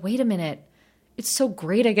going, wait a minute. It's so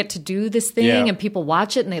great I get to do this thing and people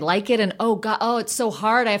watch it and they like it. And it's so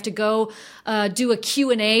hard. I have to go do a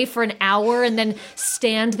Q&A for an hour and then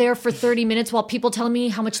stand there for 30 minutes while people tell me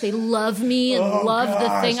how much they love me and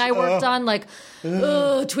the thing I worked on. Like,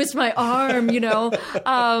 twist my arm,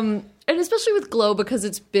 And especially with Glow, because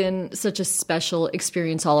it's been such a special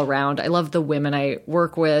experience all around. I love the women I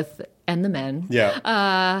work with and the men.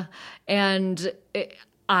 Yeah.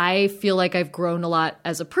 I feel like I've grown a lot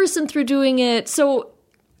as a person through doing it. So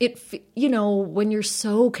when you're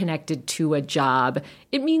so connected to a job,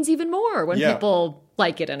 it means even more when people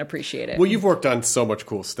like it and appreciate it. Well, you've worked on so much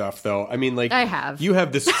cool stuff, though. I mean, like, I have. You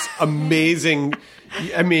have this amazing,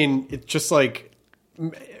 it's just like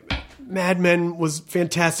Mad Men was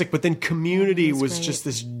fantastic, but then Community was great. Just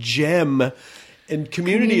this gem. And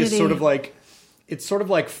Community is sort of like, it's sort of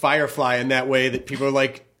like Firefly in that way that people are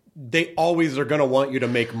like, they always are going to want you to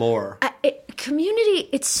make more. Community,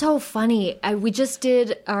 it's so funny. We just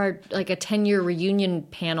did our a 10-year reunion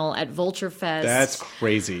panel at Vulture Fest. That's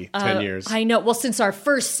crazy. 10 years. I know. Well, since our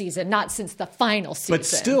first season, not since the final season. But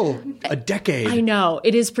still, a decade. I know.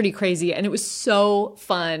 It is pretty crazy. And it was so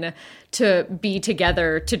fun to be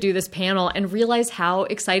together to do this panel and realize how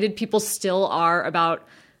excited people still are about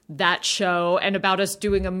that show and about us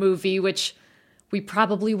doing a movie, which we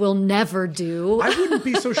probably will never do. I wouldn't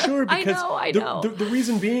be so sure because I know. The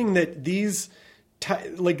reason being that these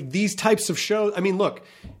types of shows, I mean, look,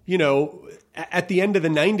 at the end of the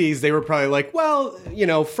 90s, they were probably like, well,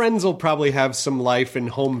 Friends will probably have some life in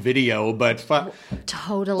home video, but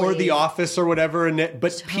totally, or The Office or whatever.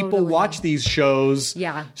 But people watch these shows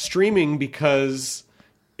streaming because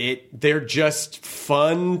they're just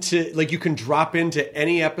fun to, like, you can drop into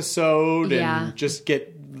any episode and just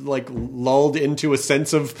get lulled into a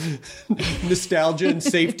sense of nostalgia and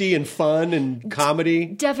safety and fun and comedy.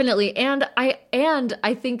 Definitely. And I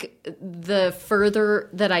think the further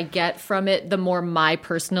that I get from it, the more my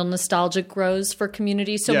personal nostalgia grows for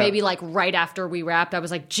Community. So maybe right after we wrapped, I was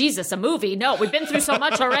like, Jesus, a movie? No, we've been through so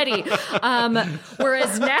much already.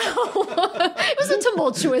 Whereas now it was a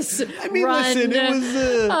tumultuous run. Listen,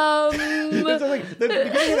 it was the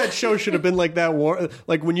beginning of that show should have been like that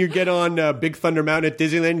like when you get on Big Thunder Mountain at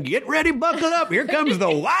Disneyland, get ready, buckle up, here comes the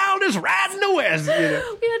wildest ride in the West. We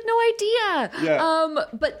had no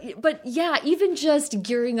idea. But even just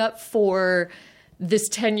gearing up for this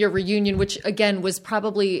 10-year reunion, which again was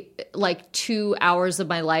probably like 2 hours of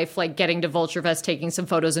my life, like getting to Vulture Fest, taking some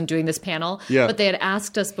photos and doing this panel. Yeah. But they had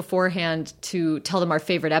asked us beforehand to tell them our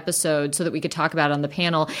favorite episode so that we could talk about it on the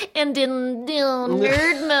panel. And in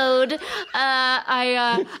nerd mode,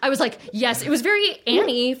 I was like, yes, it was very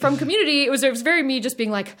Annie from Community. It was very me just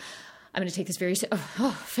being like, I'm going to take this very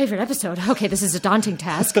favorite episode. Okay, this is a daunting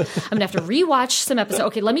task. I'm going to have to rewatch some episodes.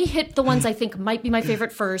 Okay, let me hit the ones I think might be my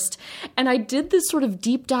favorite first. And I did this sort of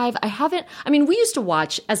deep dive. We used to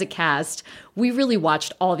watch as a cast. We really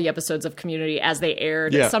watched all the episodes of Community as they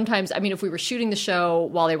aired. Yeah. Sometimes, if we were shooting the show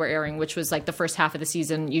while they were airing, which was like the first half of the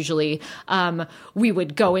season, usually, we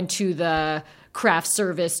would go into the craft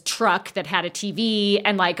service truck that had a TV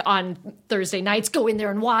and like on Thursday nights go in there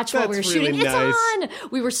and watch while we were shooting. Really nice. It's on.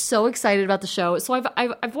 We were so excited about the show. So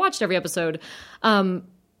I've watched every episode,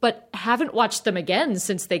 but haven't watched them again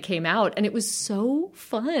since they came out, and it was so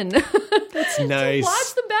fun. That's nice. To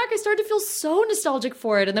watch them back, I started to feel so nostalgic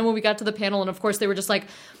for it. And then when we got to the panel, and of course they were just like,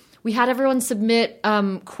 we had everyone submit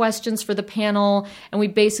questions for the panel, and we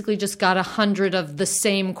basically just got 100 of the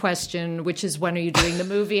same question, which is, when are you doing the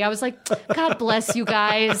movie? I was like, God bless you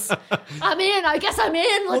guys. I'm in. I guess I'm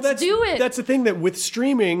in. Let's do it. That's the thing, that with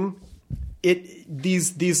streaming,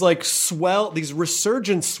 these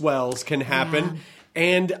resurgent swells can happen. Yeah.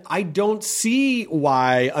 And I don't see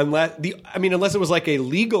why, unless it was like a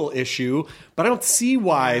legal issue, but I don't see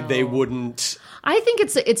why they wouldn't. I think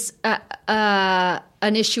it's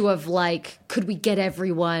an issue of like, could we get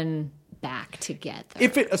everyone back together?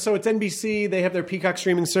 So it's NBC, they have their Peacock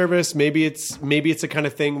streaming service. Maybe it's a kind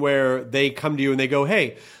of thing where they come to you and they go,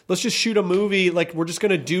 hey, let's just shoot a movie. Like, we're just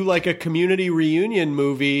going to do like a Community reunion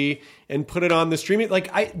movie and put it on the streaming. Like,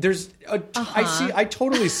 I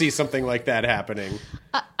totally see something like that happening.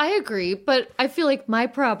 I agree, but I feel like my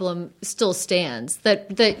problem still stands.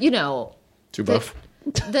 That Too buff.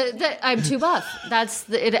 I'm too buff.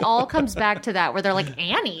 It all comes back to that, where they're like,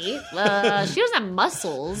 Annie, she doesn't have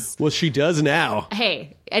muscles. Well, she does now.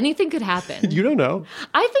 Hey, anything could happen. You don't know.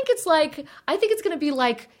 I think it's going to be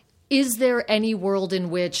like, is there any world in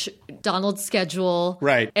which Donald's schedule,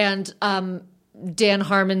 right, and Dan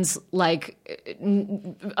Harmon's like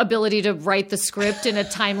ability to write the script in a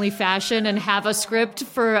timely fashion and have a script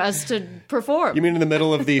for us to perform? You mean in the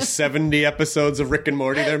middle of these 70 episodes of Rick and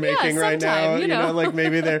Morty they're making right now? Like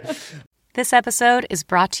maybe they're... This episode is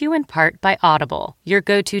brought to you in part by Audible, your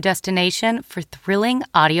go-to destination for thrilling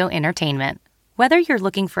audio entertainment. Whether you're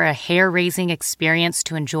looking for a hair-raising experience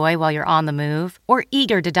to enjoy while you're on the move, or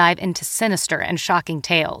eager to dive into sinister and shocking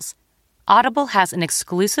tales, Audible has an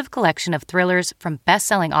exclusive collection of thrillers from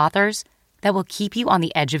best-selling authors that will keep you on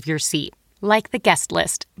the edge of your seat, like The Guest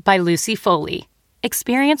List by Lucy Foley.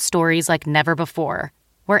 Experience stories like never before,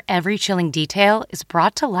 where every chilling detail is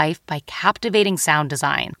brought to life by captivating sound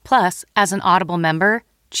design. Plus, as an Audible member,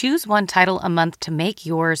 choose one title a month to make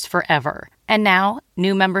yours forever. And now,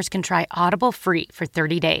 new members can try Audible free for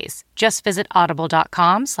 30 days. Just visit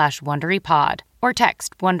audible.com/WonderyPod or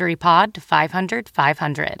text WonderyPod to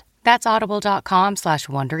 500-500. That's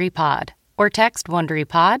audible.com/WonderyPod or text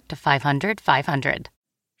WonderyPod to 500-500.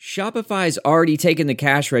 Shopify's already taken the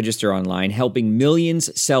cash register online, helping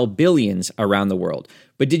millions sell billions around the world.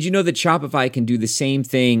 But did you know that Shopify can do the same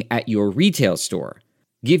thing at your retail store?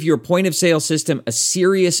 Give your point-of-sale system a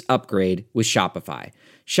serious upgrade with Shopify.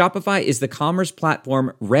 Shopify is the commerce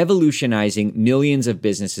platform revolutionizing millions of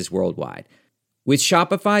businesses worldwide. With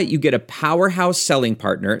Shopify, you get a powerhouse selling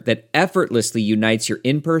partner that effortlessly unites your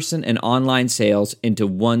in-person and online sales into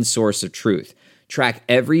one source of truth. Track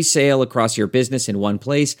every sale across your business in one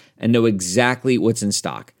place and know exactly what's in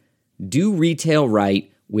stock. Do retail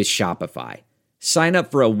right with Shopify. Sign up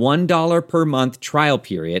for a $1 per month trial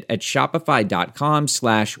period at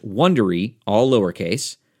shopify.com/Wondery, all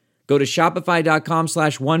lowercase. Go to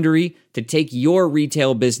shopify.com/Wondery to take your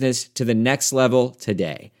retail business to the next level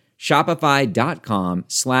today.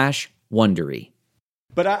 Shopify.com/Wondery.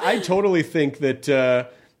 But I totally think that,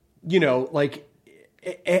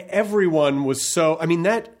 everyone was so... I mean,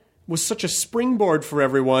 that was such a springboard for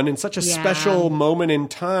everyone and such a special moment in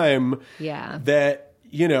time that,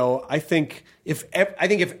 I think if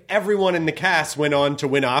everyone in the cast went on to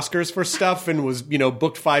win Oscars for stuff and was,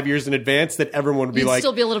 booked 5 years in advance, that everyone would be like...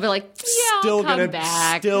 still be a little bit like, I'll come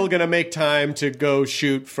back. Still going to make time to go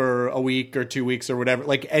shoot for a week or 2 weeks or whatever,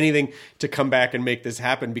 like anything to come back and make this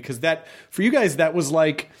happen. Because that, for you guys, that was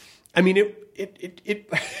like... I mean,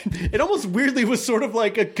 it almost weirdly was sort of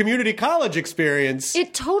like a community college experience.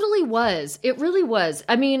 It totally was. It really was.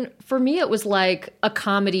 I mean, for me, it was like a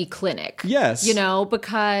comedy clinic. Yes.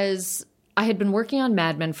 Because I had been working on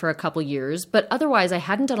Mad Men for a couple years, but otherwise I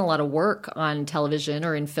hadn't done a lot of work on television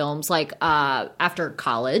or in films like after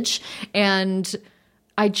college. And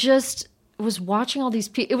I just was watching all these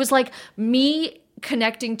people. It was like me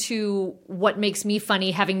connecting to what makes me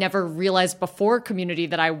funny, having never realized before Community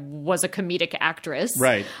that I was a comedic actress.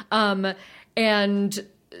 Right. And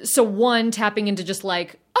so one, tapping into just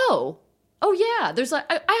like, oh yeah, there's like,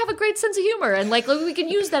 I have a great sense of humor, and like we can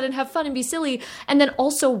use that and have fun and be silly. And then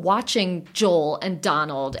also watching Joel and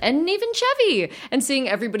Donald and even Chevy and seeing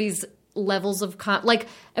everybody's levels of like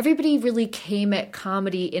everybody really came at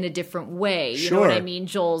comedy in a different way. You know what I mean?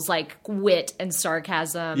 Joel's like wit and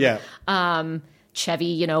sarcasm. Yeah.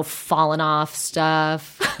 Chevy, falling off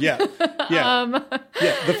stuff. Yeah.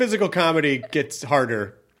 The physical comedy gets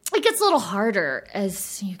harder. It gets a little harder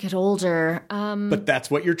as you get older. But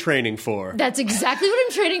that's what you're training for. That's exactly what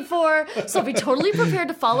I'm training for. So I'll be totally prepared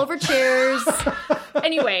to fall over chairs.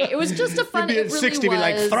 Anyway, it was just a fun. You'd be at 60, be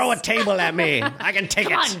like, throw a table at me. I can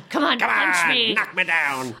take it. Come on, punch me. Knock me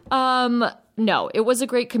down. No, it was a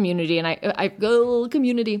great community, and I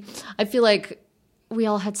community. I feel like we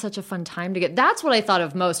all had such a fun time together. That's what I thought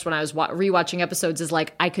of most when I was rewatching episodes. Is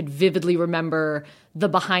like I could vividly remember the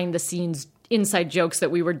behind the scenes inside jokes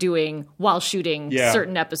that we were doing while shooting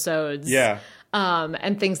certain episodes. Yeah.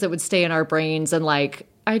 And things that would stay in our brains. And like,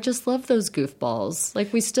 I just love those goofballs. Like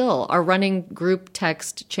our running group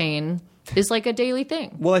text chain is like a daily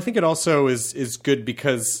thing. Well, I think it also is good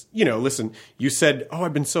because, listen, you said,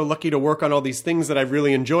 I've been so lucky to work on all these things that I've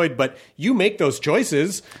really enjoyed, but you make those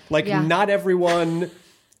choices. Like not everyone...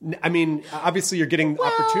 I mean, obviously you're getting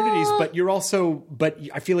opportunities, but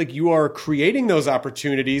I feel like you are creating those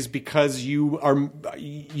opportunities because you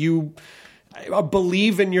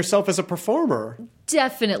believe in yourself as a performer.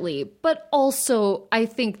 Definitely. But also I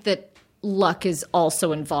think that luck is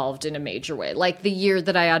also involved in a major way. Like the year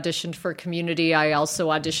that I auditioned for Community, I also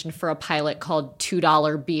auditioned for a pilot called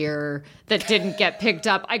 $2 Beer that didn't get picked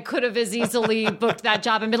up. I could have as easily booked that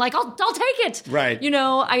job and been like, I'll take it. Right.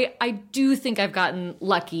 I do think I've gotten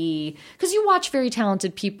lucky because you watch very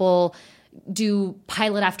talented people do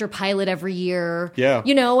pilot after pilot every year. Yeah.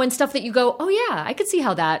 And stuff that you go, oh yeah, I could see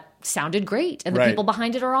how that sounded great. And the people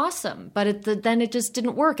behind it are awesome. But then it just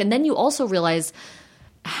didn't work. And then you also realize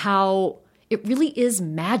how it really is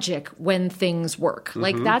magic when things work. Mm-hmm.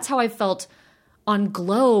 Like that's how I felt on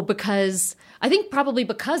Glow, because I think probably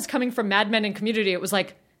because coming from Mad Men and Community, it was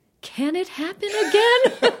like, can it happen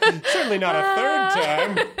again? Certainly not a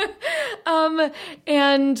third time.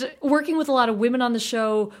 And working with a lot of women on the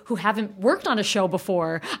show who haven't worked on a show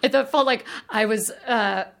before, I felt like I was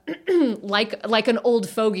like an old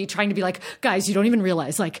fogey trying to be like, guys, you don't even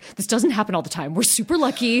realize, like, this doesn't happen all the time. We're super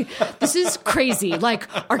lucky. This is crazy. Like,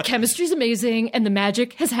 our chemistry's amazing, and the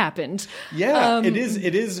magic has happened. Yeah, it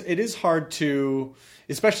is hard to...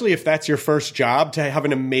 Especially if that's your first job, to have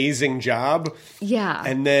an amazing job. Yeah.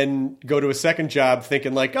 And then go to a second job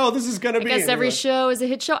thinking like, this is going to be... I guess every show is a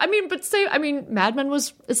hit show. Mad Men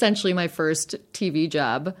was essentially my first TV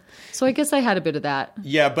job. So I guess I had a bit of that.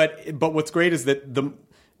 Yeah, but what's great is that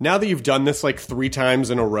now that you've done this like 3 times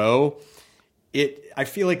in a row, I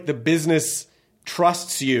feel like the business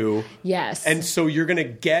trusts you. Yes. And so you're going to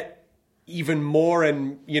get even more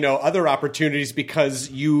and other opportunities because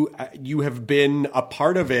you have been a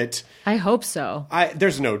part of it. I hope so.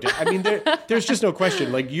 There's just no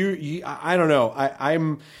question. Like you I don't know.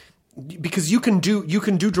 I'm because you can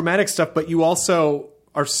do dramatic stuff, but you also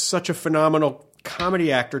are such a phenomenal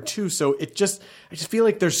comedy actor too. So I just feel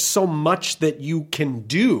like there's so much that you can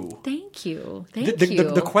do. Thank you.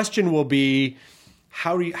 The question will be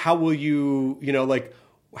how will you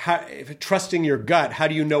trusting your gut, how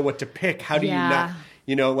do you know what to pick? How do you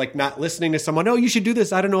not, not listening to someone, you should do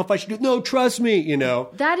this. I don't know if I should do it. No, trust me,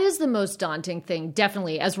 That is the most daunting thing,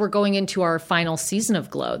 definitely, as we're going into our final season of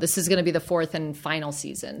Glow. This is going to be the 4th and final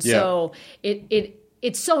season. Yeah. So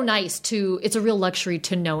it's so nice it's a real luxury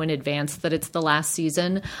to know in advance that it's the last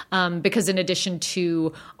season, because in addition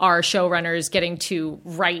to our showrunners getting to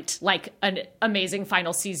write like an amazing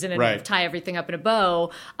final season and tie everything up in a bow,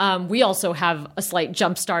 we also have a slight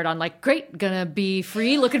jump start on like, great, gonna be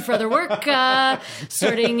free, looking for other work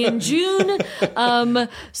starting in June.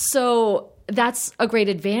 So that's a great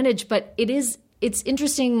advantage, but it's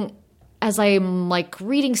interesting as I'm like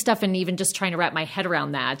reading stuff and even just trying to wrap my head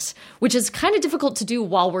around that, which is kind of difficult to do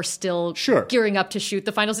while we're still gearing up to shoot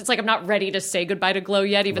the finals. It's like I'm not ready to say goodbye to Glow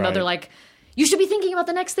yet, even though they're like, you should be thinking about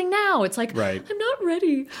the next thing now. It's like, I'm not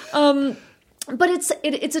ready. But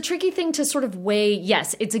it's a tricky thing to sort of weigh.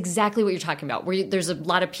 Yes, it's exactly what you're talking about, where there's a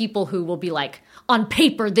lot of people who will be like, on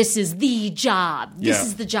paper, this is the job. This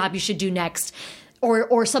is the job you should do next.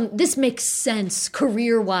 or this makes sense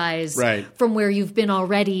career-wise Right. from where you've been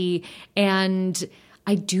already. And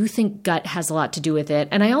I do think gut has a lot to do with it.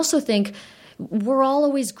 And I also think we're all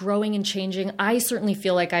always growing and changing. I certainly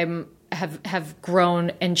feel like have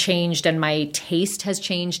grown and changed, and my taste has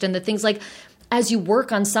changed, and the things like, as you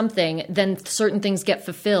work on something, then certain things get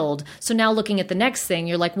fulfilled. So now looking at the next thing,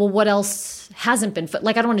 you're like, well, what else hasn't been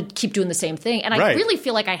like, I don't want to keep doing the same thing. And I Right. really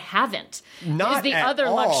feel like I haven't. Not is the at other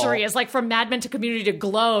all. luxury is like from Mad Men to Community to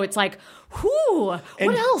Glow. It's like, whoo,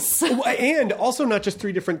 what else? And also not just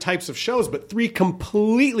 3 different types of shows, but 3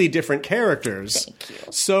 completely different characters. Thank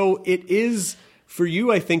you. So it is, for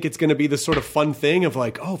you, I think it's going to be this sort of fun thing of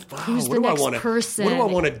like, oh, wow, Who's what the do I next want to person? What do I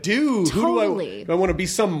want to do? Totally. Do I want to be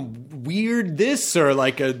some weird this or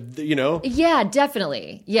like a, you know? Yeah,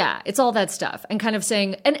 definitely. Yeah, it's all that stuff, and kind of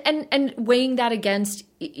saying and weighing that against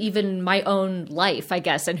even my own life, I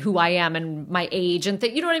guess, and who I am and my age and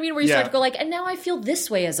you know what I mean. Where you Yeah. start to go like, and now I feel this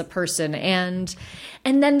way as a person, and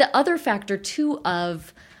then the other factor too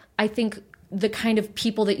of, I think, the kind of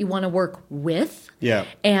people that you want to work with. Yeah.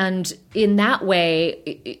 And in that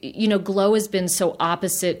way, you know, Glow has been so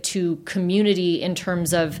opposite to Community in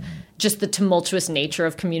terms of just the tumultuous nature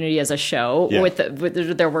of Community as a show. Yeah.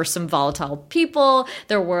 There were some volatile people.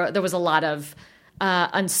 There was a lot of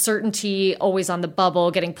uncertainty, always on the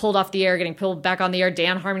bubble, getting pulled off the air, getting pulled back on the air,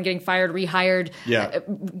 Dan Harmon getting fired, rehired,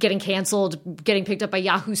 getting canceled, getting picked up by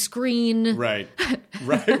Yahoo Screen. Right.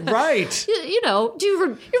 Right. You know, do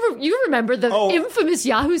you remember the infamous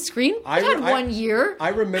Yahoo Screen? It had 1 year. I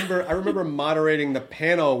remember moderating the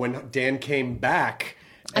panel when Dan came back.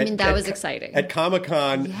 I mean, that was exciting. At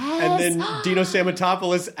Comic-Con. Yes. And then Dino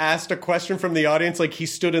Stamatopoulos asked a question from the audience. Like, he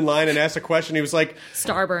stood in line and asked a question. He was like...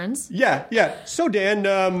 Starburns. Yeah. So, Dan,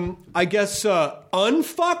 I guess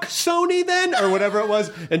unfuck Sony then? Or whatever it was.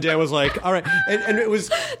 And Dan was like, all right. And it was...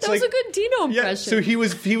 That was a good Dino impression. Yeah, so he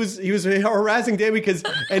was harassing Dan because...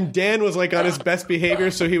 And Dan was, like, on his best behavior.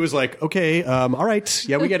 So he was like, okay, all right.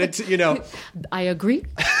 Yeah, we get it, you know. I agree.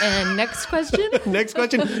 And next question? Next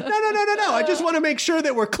question. No. I just want to make sure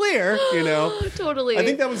that we're clear, you know. Totally. I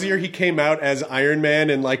think that was the year he came out as Iron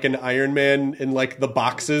Man in like an Iron Man in like the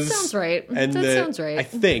boxes. Sounds right. And That sounds right. I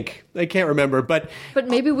think. I can't remember, but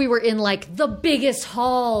maybe we were in like the biggest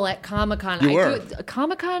hall at Comic-Con. You were.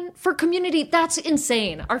 Comic-Con for Community, that's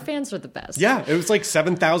insane. Our fans are the best. yeah, it was like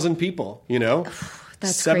 7,000 people, you know.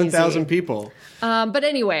 That's 7,000 crazy. people. But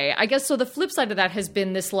anyway, I guess so the flip side of that has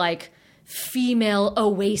been this like female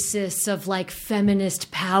oasis of like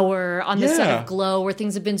feminist power on the set Yeah. of Glow, where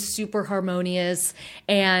things have been super harmonious.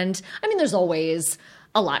 And I mean, there's always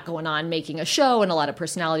a lot going on making a show and a lot of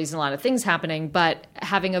personalities and a lot of things happening, but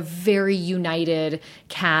having a very united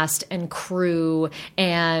cast and crew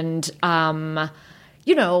and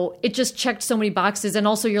you know, it just checked so many boxes. And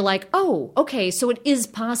also you're like, oh, okay, so it is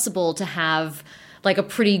possible to have like a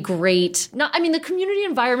pretty great, the Community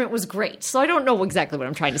environment was great. So I don't know exactly what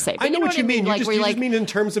I'm trying to say. But I know what you mean. Like, you where just mean in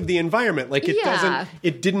terms of the environment. Like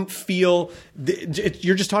it didn't feel,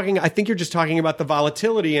 you're just talking, I think you're just talking about the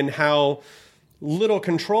volatility and how little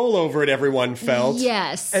control over it everyone felt.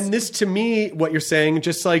 Yes. And this, to me, what you're saying,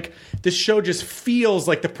 just like this show just feels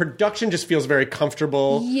like the production just feels very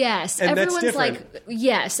comfortable. Yes. And Everyone's that's different. like,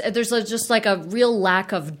 yes, there's just like a real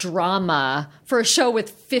lack of drama for a show with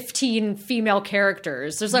 15 female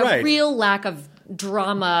characters. There's a Right. real lack of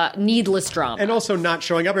drama, needless drama. And also not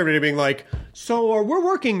showing up, everybody being like, so we're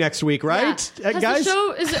working next week, right? Yeah. Has Guys? the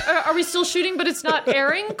show, are we still shooting, but it's not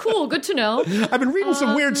airing? Cool, good to know. I've been reading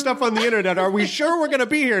some weird stuff on the internet. Are we sure we're going to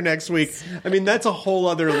be here next week? I mean, that's a whole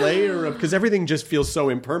other layer of, because everything just feels so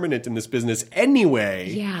impermanent in this business anyway.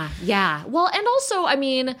 Yeah. Well, and also, I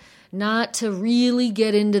mean, not to really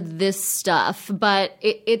get into this stuff, but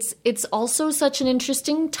it's also such an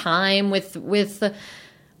interesting time with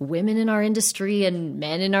women in our industry and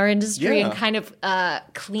men in our industry, Yeah. and kind of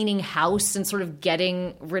cleaning house and sort of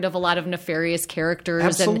getting rid of a lot of nefarious characters.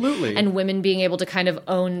 Absolutely. And women being able to kind of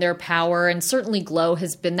own their power. And certainly Glow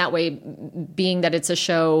has been that way, being that it's a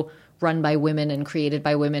show run by women and created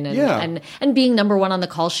by women, and and being number one on the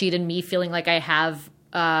call sheet, and me feeling like I have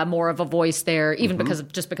more of a voice there, even because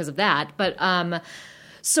of that. But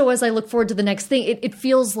so as I look forward to the next thing, it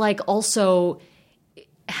feels like also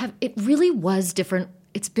it really was different.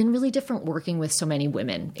 It's been really different working with so many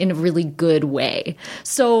women in a really good way.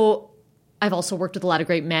 So I've also worked with a lot of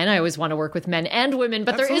great men. I always want to work with men and women,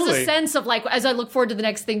 but there is Absolutely. a sense of like, as I look forward to the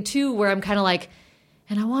next thing too, where I'm kind of like,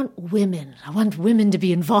 And I want women. I want women to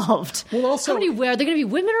be involved. Well, also, are there going to be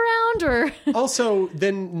women around, or also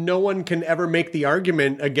then no one can ever make the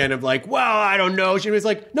argument again of like, well, I don't know. She was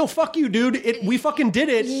like, no, fuck you, dude. We fucking did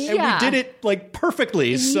it, and we did it like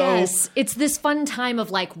perfectly. So yes, it's this fun time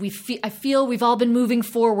of like I feel we've all been moving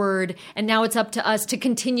forward, and now it's up to us to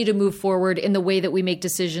continue to move forward in the way that we make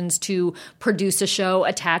decisions to produce a show,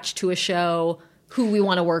 attach to a show, who we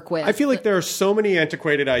want to work with. I feel like there are so many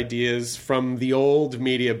antiquated ideas from the old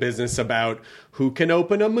media business about who can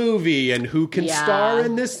open a movie and who can star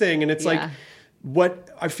in this thing. And it's like what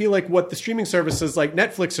I feel like what the streaming services like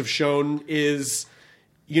Netflix have shown is,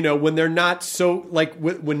 you know, when they're not so like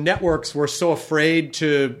when networks were so afraid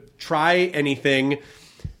to try anything,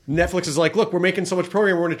 Netflix is like, look, we're making so much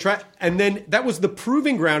programming, we're going to try. And then that was the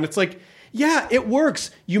proving ground. It's like, yeah, it works.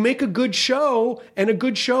 You make a good show, and a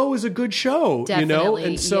good show is a good show. Definitely, you know?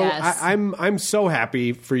 And so yes. I'm so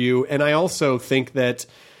happy for you. And I also think that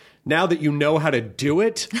now that you know how to do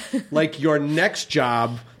it, like your next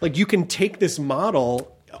job, like you can take this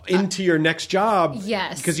model into your next job.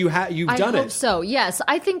 Yes. Because you've done I hope it. so. Yes,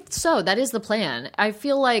 I think so. That is the plan. I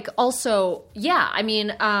feel like also, I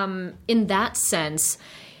mean, in that sense,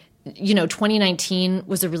 you know, 2019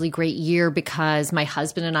 was a really great year because my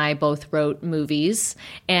husband and I both wrote movies,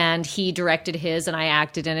 and he directed his and I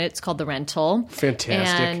acted in it. It's called The Rental. Fantastic.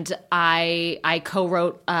 And I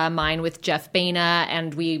co-wrote mine with Jeff Baina,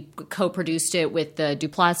 and we co-produced it with the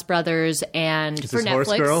Duplass brothers and This for is Netflix.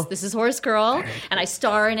 Horse Girl? This is Horse Girl, and I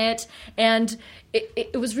star in it. And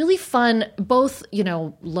it was really fun, both, you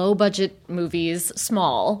know, low-budget movies,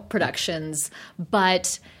 small productions,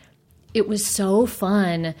 but it was so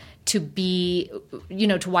fun to be, you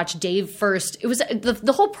know, to watch Dave first. It was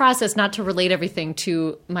the whole process, not to relate everything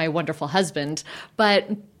to my wonderful husband, but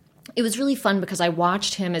it was really fun because I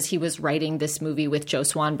watched him as he was writing this movie with Joe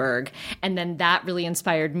Swanberg. And then that really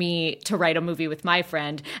inspired me to write a movie with my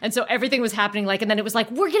friend. And so everything was happening like, and then it was like,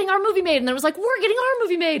 we're getting our movie made. And then it was like, we're getting our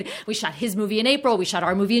movie made. We shot his movie in April. We shot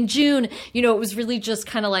our movie in June. You know, it was really just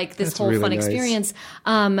kind of like this That's whole really fun nice. experience.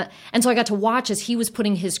 And so I got to watch as he was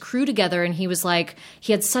putting his crew together, and he was like,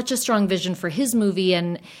 he had such a strong vision for his movie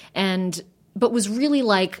but was really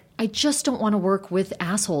like, I just don't want to work with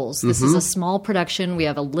assholes. This is a small production. We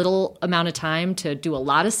have a little amount of time to do a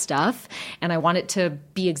lot of stuff, and I want it to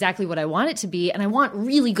be exactly what I want it to be, and I want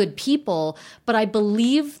really good people, but I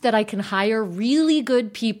believe that I can hire really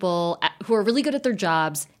good people who are really good at their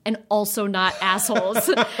jobs and also not assholes,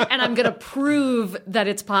 and I'm going to prove that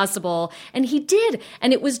it's possible. And he did,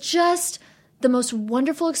 and it was just the most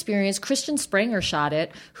wonderful experience. Christian Spranger shot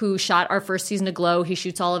it, who shot our first season of Glow. He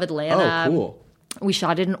shoots all of Atlanta. Oh, cool. We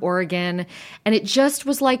shot it in Oregon, and it just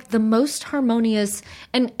was like the most harmonious.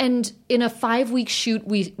 And in a 5-week shoot,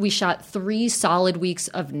 we shot 3 solid weeks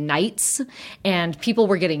of nights, and people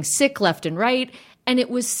were getting sick left and right. And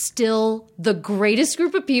it was still the greatest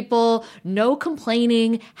group of people, no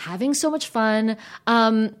complaining, having so much fun.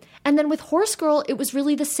 And then with Horse Girl, it was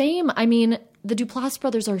really the same. I mean, the Duplass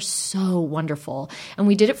brothers are so wonderful. And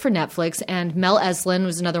we did it for Netflix. And Mel Eslin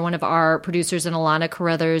was another one of our producers, and Alana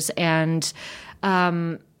Carruthers. And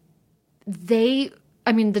the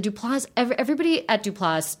Duplass, everybody at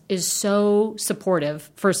Duplass is so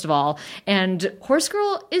supportive, first of all. And Horse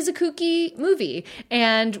Girl is a kooky movie.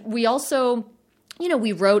 And we also, you know,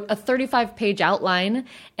 we wrote a 35-page outline,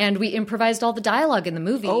 and we improvised all the dialogue in the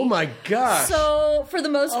movie. Oh my gosh. So for the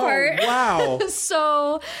most part. Wow.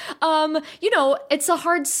 So, you know, it's a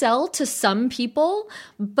hard sell to some people,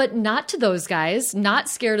 but not to those guys. Not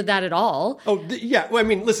scared of that at all. Oh, yeah. Well, I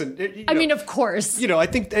mean, listen. I mean, of course. You know, I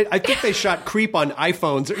think they shot Creep on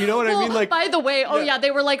iPhones. You know what I mean? Like, by the way,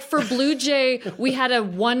 they were like, for Blue Jay, we had a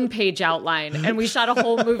 1-page outline, and we shot a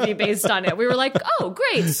whole movie based on it. We were like, oh,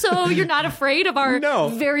 great. So you're not afraid of our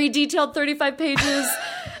very detailed 35 pages?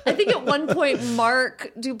 I think at one point,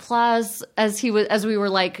 Mark Duplass, as we were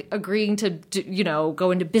like agreeing to, you know, go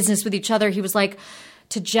into business with each other, he was like,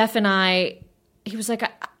 to Jeff and I, he was like, I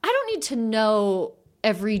don't need to know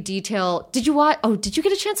every detail. Did you get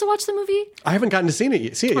a chance to watch the movie? I haven't gotten to see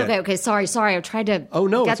it yet. Okay. Sorry. I tried to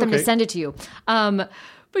get them to send it to you. But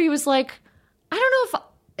he was like, I don't know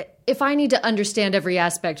if I need to understand every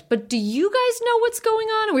aspect, but do you guys know what's going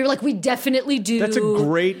on? And we were like, we definitely do. That's a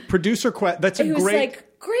great producer question. He was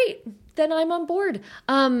like, great, then I'm on board.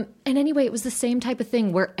 And anyway, it was the same type of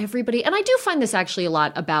thing where everybody, and I do find this actually a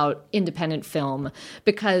lot about independent film,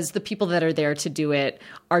 because the people that are there to do it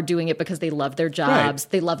are doing it because they love their jobs,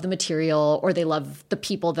 they love the material, or they love the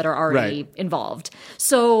people that are already involved.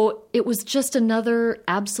 So it was just another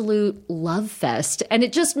absolute love fest. And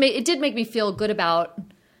it did make me feel good about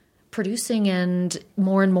producing and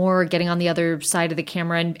more getting on the other side of the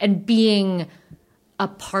camera and being a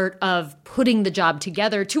part of putting the job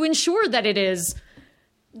together to ensure that it is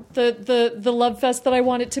the love fest that I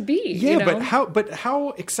want it to be. Yeah, you know? but how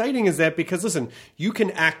exciting is that? Because listen, you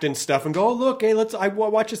can act and stuff and go, oh look, hey, I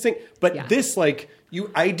watch this thing. But this, like, you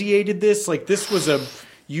ideated this, like this was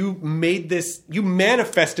you made this, you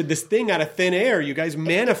manifested this thing out of thin air. You guys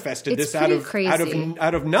manifested this out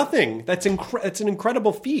of nothing. That's an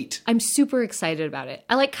incredible feat. I'm super excited about it.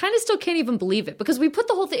 I kind of still can't even believe it because we put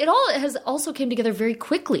the whole thing, it has also came together very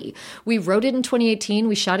quickly. We wrote it in 2018,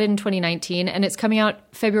 we shot it in 2019, and it's coming out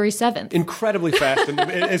February 7th. Incredibly fast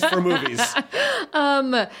as for movies.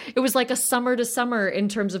 It was like a summer to summer in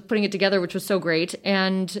terms of putting it together, which was so great.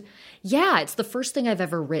 And yeah, it's the first thing I've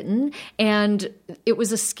ever written. And it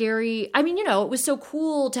was it was so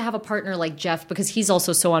cool to have a partner like Jeff because he's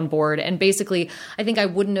also so on board. And basically, I think I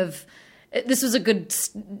wouldn't have, this was a good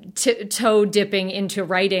toe dipping into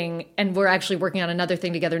writing. And we're actually working on another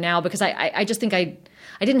thing together now because I just think I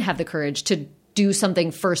didn't have the courage to do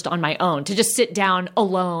something first on my own, to just sit down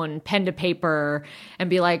alone, pen to paper, and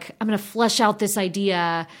be like, I'm going to flesh out this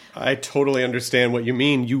idea. I totally understand what you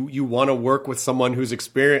mean. You want to work with someone who's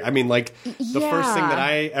experienced. I mean, like, the first thing that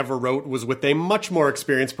I ever wrote was with a much more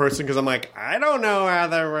experienced person because I'm like, I don't know how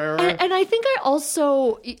that... And I think I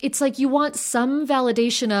also, it's like you want some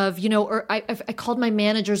validation of, or I called my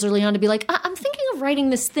managers early on to be like, I'm thinking of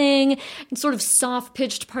writing this thing, and sort of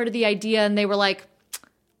soft-pitched part of the idea, and they were like,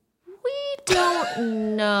 we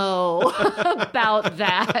don't know about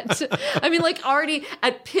that. I mean, like already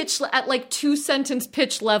at 2-sentence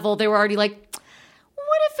pitch level, they were already like,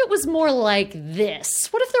 what if it was more like this?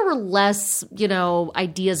 What if there were less,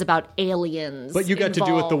 ideas about aliens? But you got to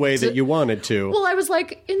do it the way that you wanted to. Well, I was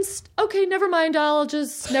like, okay, never mind. I'll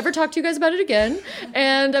just never talk to you guys about it again.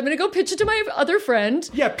 And I'm going to go pitch it to my other friend.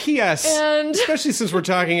 Yeah, P.S. And especially since we're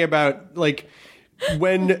talking about, like,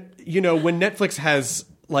 when Netflix has...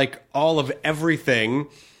 like all of everything,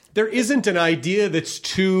 there isn't an idea that's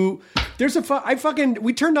too... I took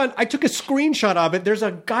a screenshot of it. There's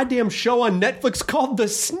a goddamn show on Netflix called The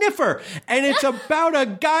Sniffer, and it's about a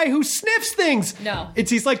guy who sniffs things. No.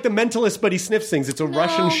 He's like the mentalist, but he sniffs things. It's a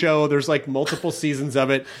Russian show. There's like multiple seasons of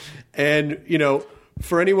it. And,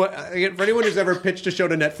 for anyone who's ever pitched a show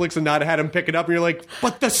to Netflix and not had him pick it up, and you're like,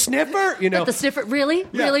 but The Sniffer? But The Sniffer? Really?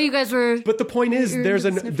 Yeah. Really? You guys were... But the point is,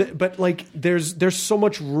 there's so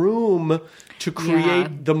much room to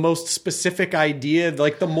create the most specific idea.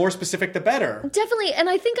 Like, the more specific, the better. Definitely. And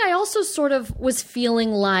I think I also sort of was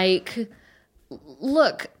feeling like,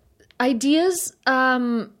 look, ideas...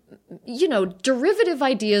 derivative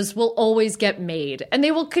ideas will always get made, and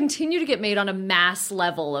they will continue to get made on a mass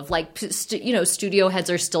level of like, studio heads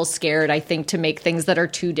are still scared, I think, to make things that are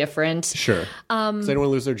too different. Sure. Because they don't want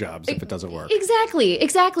to lose their jobs if it doesn't work.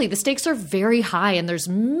 Exactly. The stakes are very high, and there's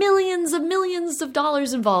millions of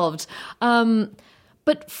dollars involved.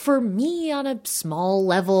 But for me, on a small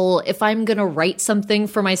level, if I'm going to write something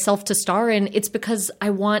for myself to star in, it's because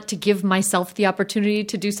I want to give myself the opportunity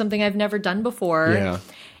to do something I've never done before. Yeah.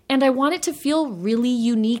 And I want it to feel really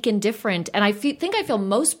unique and different. And I think I feel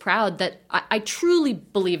most proud that I truly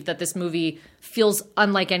believe that this movie feels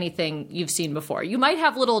unlike anything you've seen before. You might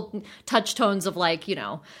have little touch tones of like,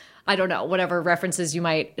 I don't know, whatever references you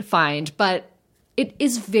might find. But it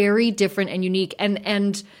is very different and unique.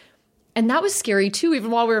 And that was scary, too.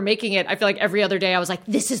 Even while we were making it, I feel like every other day I was like,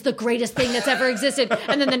 this is the greatest thing that's ever existed.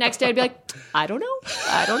 And then the next day I'd be like, I don't know.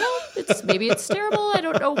 Maybe it's terrible. I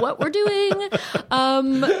don't know what we're doing.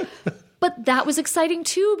 But that was exciting,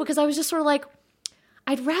 too, because I was just sort of like,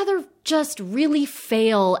 I'd rather just really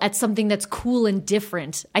fail at something that's cool and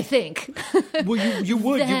different, I think. Well, you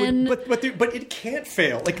would. But it can't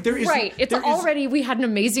fail. Like, there is... Right. We had an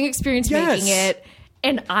amazing experience making it.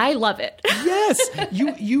 And I love it. Yes.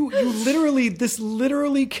 You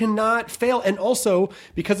literally cannot fail. And also,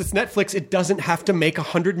 because it's Netflix, it doesn't have to make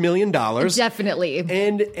 $100 million. Definitely.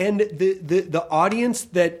 And the audience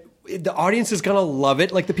is going to love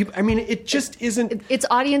it. Like the people, I mean, it just isn't. Its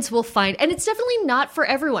audience will find, and it's definitely not for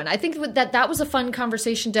everyone. I think that was a fun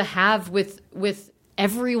conversation to have with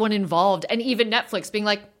everyone involved, and even Netflix being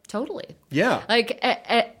like, totally. Yeah. Like,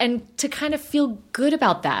 and to kind of feel good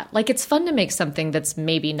about that. Like, it's fun to make something that's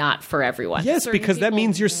maybe not for everyone. Yes, because that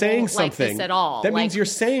means you're saying something. Like this at all. That means you're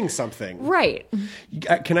saying something. Right.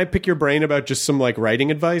 Can I pick your brain about just some, like,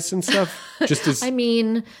 writing advice and stuff? Just as... I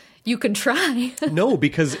mean, you can try. No,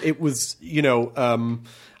 because it was, I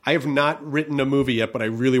have not written a movie yet, but I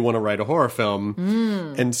really want to write a horror film.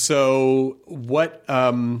 And so what...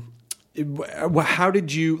 how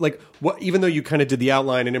did you, like, what, even though you kind of did the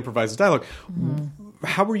outline and improvised the dialogue,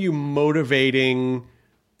 how were you motivating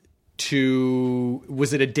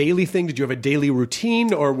was it a daily thing? Did you have a daily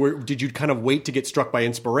routine, or did you kind of wait to get struck by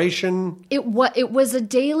inspiration? It was a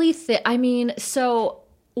daily thing. I mean,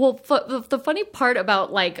 the funny part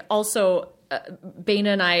about like also Baina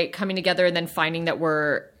and I coming together and then finding that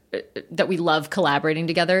we love collaborating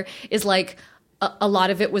together is like a lot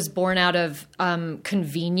of it was born out of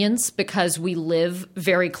convenience because we live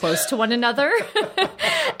very close to one another.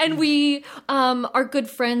 And we are good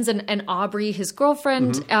friends. And Aubrey, his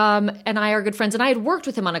girlfriend, and I are good friends. And I had worked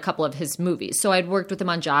with him on a couple of his movies. So I'd worked with him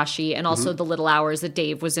on Joshi and also The Little Hours that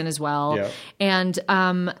Dave was in as well. Yeah.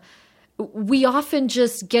 And we often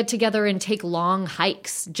just get together and take long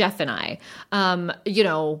hikes, Jeff and I,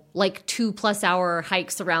 like 2+ hour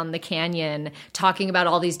hikes around the canyon, talking about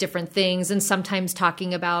all these different things and sometimes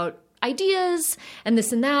talking about ideas and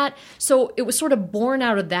this and that. So it was sort of born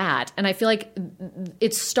out of that. And I feel like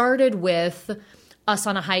it started with us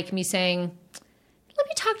on a hike, me saying, let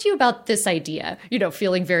me talk to you about this idea,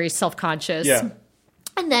 feeling very self-conscious. Yeah.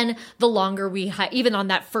 And then the longer we hike, even on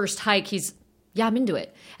that first hike, yeah, I'm into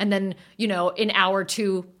it. And then, in hour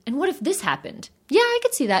 2, and what if this happened? Yeah, I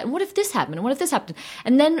could see that. And what if this happened? And what if this happened?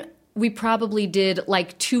 And then we probably did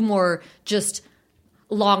like 2 more just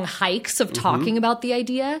long hikes of talking about the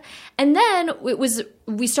idea. And then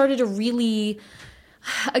we started to really,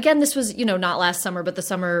 again, this was, not last summer, but the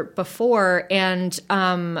summer before. And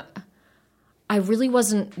I really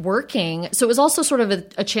wasn't working. So it was also sort of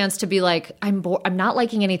a chance to be like, I'm not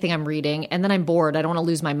liking anything I'm reading, and then I'm bored. I don't want to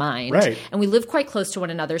lose my mind. Right. And we live quite close to one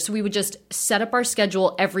another. So we would just set up our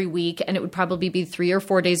schedule every week, and it would probably be 3 or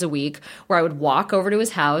 4 days a week where I would walk over to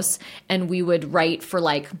his house and we would write for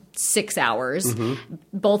like 6 hours.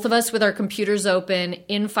 Both of us with our computers open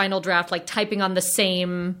in Final Draft, like typing on the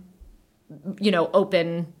same,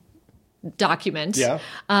 open document. Yeah.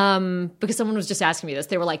 Because someone was just asking me this.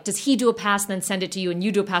 They were like, does he do a pass and then send it to you and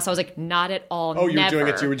you do a pass? I was like, not at all. Oh, you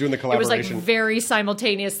were doing the collaboration. It was like very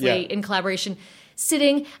simultaneously in collaboration,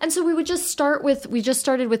 sitting. And so we would just started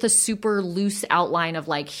with a super loose outline of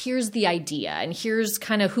like, here's the idea and here's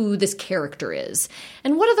kind of who this character is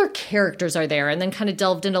and what other characters are there. And then kind of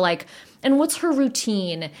delved into like, and what's her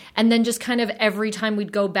routine? And then just kind of every time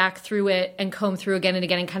we'd go back through it and comb through again and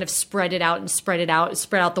again and kind of spread out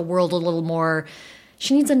the world a little more.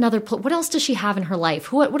 She needs another, what else does she have in her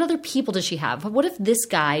life? What other people does she have? What if this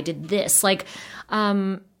guy did this? Like,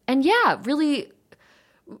 and yeah, really,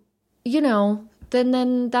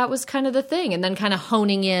 then that was kind of the thing. And then kind of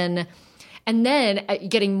honing in and then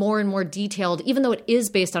getting more and more detailed, even though it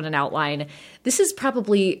is based on an outline. This is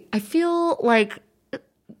probably, I feel like,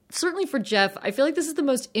 certainly for Jeff, I feel like this is the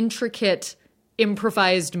most intricate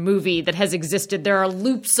improvised movie that has existed. There are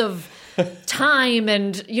loops of time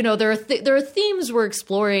and, there are themes we're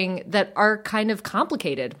exploring that are kind of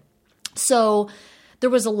complicated. So there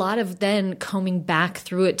was a lot of then combing back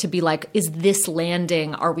through it to be like, is this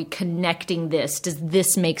landing? Are we connecting this? Does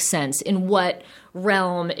this make sense? In what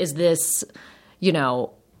realm is this,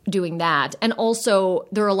 doing that? And also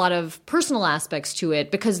there are a lot of personal aspects to it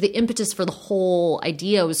because the impetus for the whole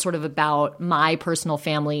idea was sort of about my personal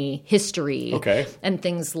family history and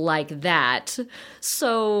things like that.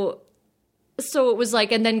 So it was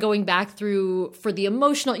like, and then going back through for the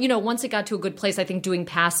emotional, once it got to a good place, I think doing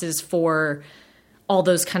passes for all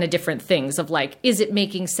those kind of different things of like, is it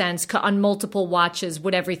making sense on multiple watches?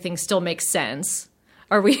 Would everything still make sense?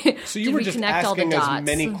 So you were just asking as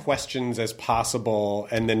many questions as possible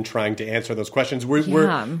and then trying to answer those questions.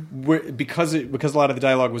 Because a lot of the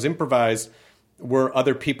dialogue was improvised, were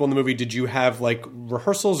other people in the movie, did you have like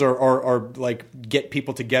rehearsals or like get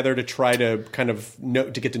people together to try to kind of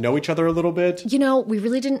to get to know each other a little bit? We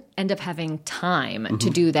really didn't end up having time to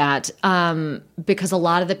do that because a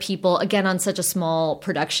lot of the people, again, on such a small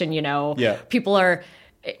production, people are...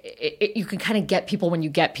 you can kind of get people when you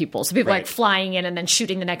get people. So people are like flying in and then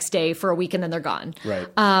shooting the next day for a week and then they're gone. Right.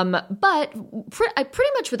 But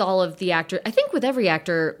pretty much with all of the actors, I think with every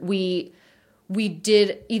actor, we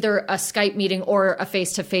did either a Skype meeting or a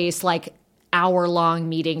face-to-face, like hour-long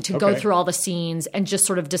meeting to go through all the scenes and just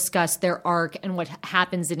sort of discuss their arc and what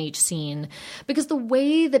happens in each scene. Because the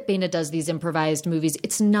way that Baina does these improvised movies,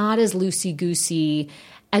 it's not as loosey-goosey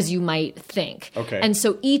as you might think. Okay. And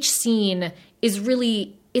so each scene is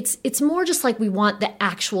really, it's more just like we want the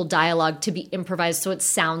actual dialogue to be improvised so it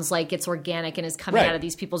sounds like it's organic and is coming out of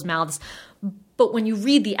these people's mouths. But when you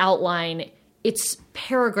read the outline, it's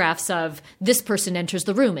paragraphs of this person enters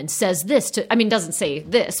the room and says this to, I mean, doesn't say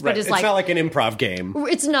this, but It's like, not like an improv game.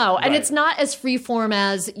 it's and it's not as freeform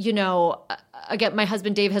as, again, my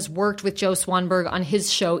husband Dave has worked with Joe Swanberg on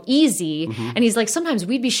his show Easy. And he's like, sometimes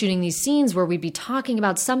we'd be shooting these scenes where we'd be talking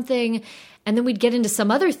about something and then we'd get into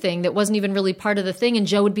some other thing that wasn't even really part of the thing. And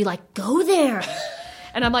Joe would be like, go there.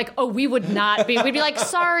 And I'm like, oh, we would not be. We'd be like,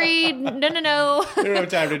 sorry, no. We don't have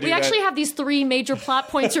time to do We actually have these 3 major plot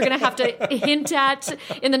points you're going to have to hint at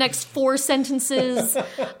in the next 4 sentences.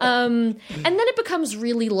 And then it becomes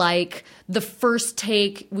really like the first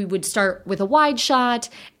take, we would start with a wide shot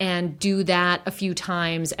and do that a few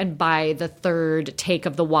times. And by the 3rd take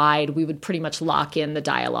of the wide, we would pretty much lock in the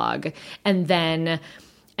dialogue. And then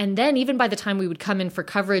even by the time we would come in for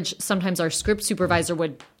coverage, sometimes our script supervisor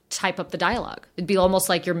would type up the dialogue. It'd be almost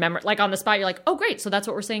like your memory, like on the spot, you're like, oh, great. So that's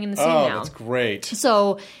what we're saying in the scene now. Oh, that's great.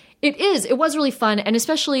 So it was really fun. And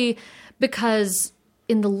especially because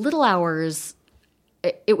in the little hours,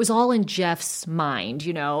 it was all in Jeff's mind,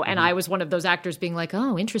 and I was one of those actors being like,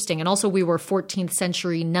 oh, interesting. And also we were 14th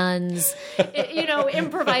century nuns,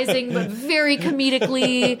 improvising, but very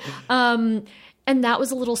comedically. And that was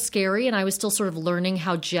a little scary, and I was still sort of learning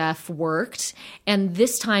how Jeff worked. And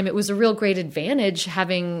this time it was a real great advantage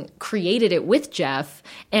having created it with Jeff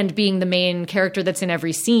and being the main character that's in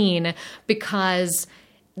every scene, because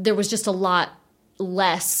there was just a lot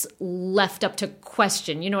less left up to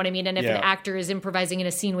question. You know what I mean? And if an actor is improvising in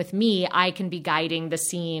a scene with me, I can be guiding the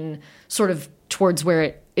scene sort of towards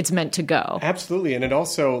where it's meant to go. Absolutely. And it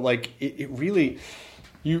also, like, it really...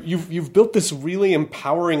 You've built this really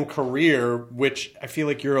empowering career, which I feel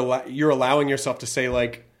like you're allowing yourself to say,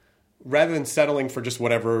 like, rather than settling for just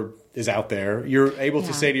whatever is out there, you're able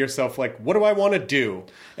to say to yourself, like, what do I want to do?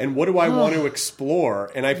 And what do I want to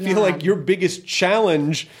explore? And I feel like your biggest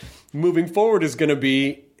challenge moving forward is going to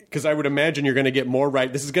be, because I would imagine you're going to get more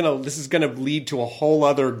right. This is going to lead to a whole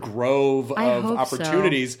other grove of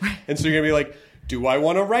opportunities. So. And so you're going to be like, do I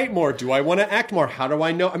want to write more? Do I want to act more? How do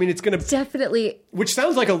I know? I mean, it's going to... Definitely. Which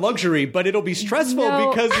sounds like a luxury, but it'll be stressful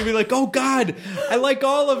because you'll be like, oh, God, I like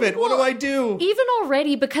all of it. What do I do? Even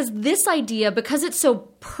already, because this idea, because it's so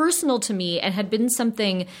personal to me and had been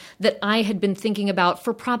something that I had been thinking about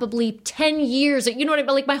for probably 10 years, you know what I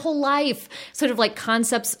mean? Like my whole life, sort of like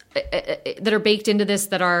concepts that are baked into this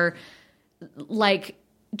that are like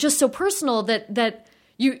just so personal that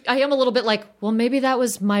I am a little bit like, well, maybe that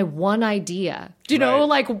was my one idea. Do you know,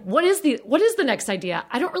 like, what is the next idea?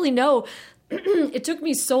 I don't really know. It took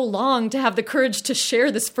me so long to have the courage to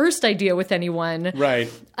share this first idea with anyone. Right.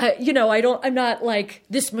 I'm not like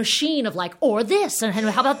this machine of like, or this, and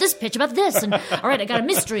how about this pitch about this? And all right, I got a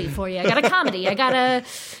mystery for you. I got a comedy. I got a,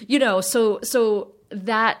 so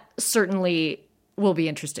that certainly will be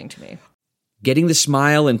interesting to me. Getting the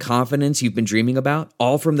smile and confidence you've been dreaming about,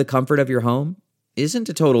 all from the comfort of your home, isn't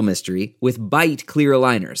a total mystery with Byte clear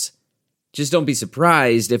aligners. Just don't be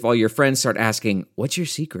surprised if all your friends start asking, what's your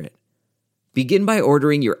secret? Begin by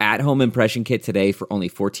ordering your at-home impression kit today for only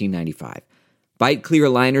 $14.95. Byte clear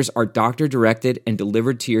aligners are doctor-directed and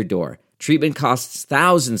delivered to your door. Treatment costs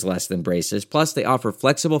thousands less than braces, plus they offer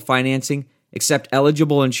flexible financing, accept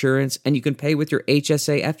eligible insurance, and you can pay with your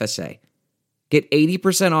HSA FSA. Get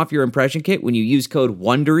 80% off your impression kit when you use code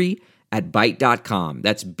WONDERY at Byte.com.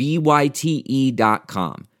 That's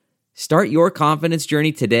BYTE.com. Start your confidence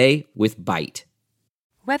journey today with Byte.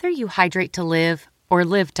 Whether you hydrate to live or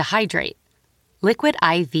live to hydrate, Liquid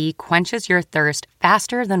IV quenches your thirst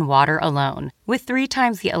faster than water alone. With 3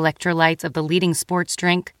 times the electrolytes of the leading sports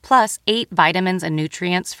drink, plus 8 vitamins and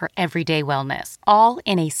nutrients for everyday wellness, all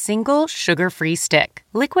in a single sugar-free stick.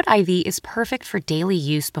 Liquid IV is perfect for daily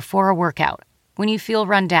use before a workout, when you feel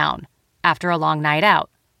run down, after a long night out,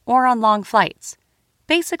 or on long flights.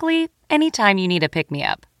 Basically, anytime you need a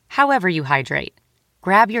pick-me-up, however you hydrate.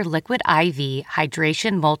 Grab your Liquid IV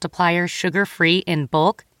Hydration Multiplier sugar-free in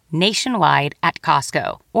bulk nationwide at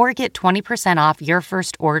Costco, or get 20% off your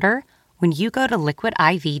first order when you go to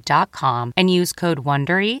liquidiv.com and use code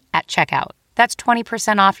WONDERY at checkout. That's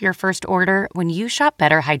 20% off your first order when you shop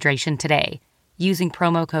Better Hydration today, using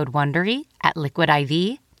promo code WONDERY at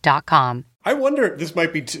liquidiv.com. I wonder, this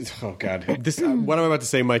might be, oh God, what I'm about to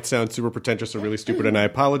say might sound super pretentious or really stupid, and I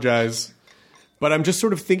apologize, but I'm just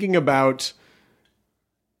sort of thinking about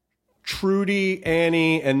Trudy,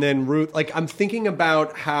 Annie, and then Ruth. Like, I'm thinking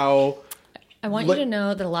about how... I want you to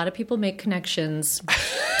know that a lot of people make connections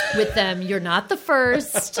with them. You're not the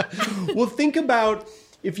first. Well, think about...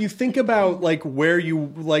 If you think about like where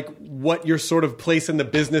you like what your sort of place in the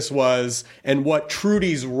business was and what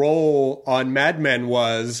Trudy's role on Mad Men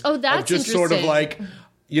was, oh, that's just sort of like,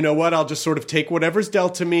 you know what, I'll just sort of take whatever's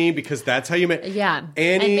dealt to me because that's how you make. Yeah,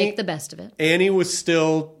 Annie, and make the best of it. Annie was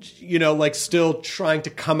still, still trying to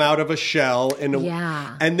come out of a shell,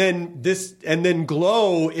 and then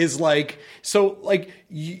Glow is like, so like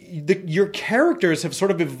your characters have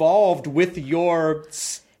sort of evolved with your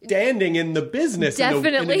standing in the business in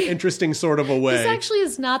an interesting sort of a way. This actually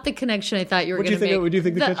is not the connection I thought you were going to make. What do you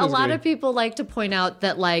think the connection is? A lot of people like to point out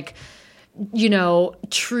that like,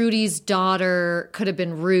 Trudy's daughter could have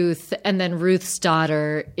been Ruth, and then Ruth's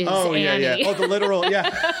daughter is Annie. Yeah. Oh, the literal, yeah.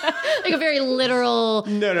 Like a very literal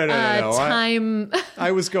No. time.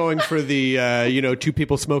 I was going for the, two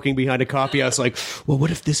people smoking behind a coffee. I was like, well,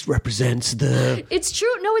 what if this represents the... It's true.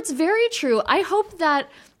 No, it's very true. I hope that...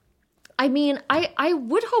 I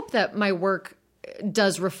would hope that my work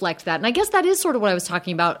does reflect that. And I guess that is sort of what I was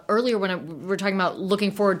talking about earlier when we were talking about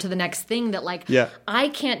looking forward to the next thing, that like, I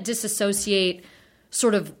can't disassociate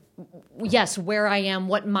sort of, yes, where I am,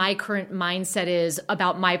 what my current mindset is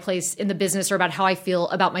about my place in the business or about how I feel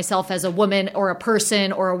about myself as a woman or a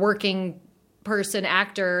person or a working person,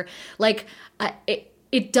 actor. Like,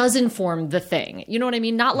 it does inform the thing. You know what I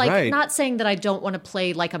mean? Not like not saying that I don't want to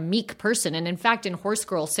play like a meek person. And in fact, in Horse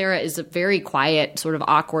Girl, Sarah is a very quiet, sort of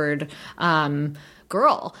awkward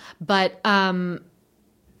girl. But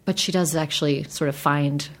she does actually sort of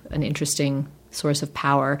find an interesting source of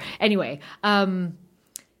power. Anyway,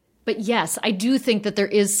 but yes, I do think that there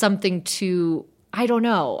is something to... I don't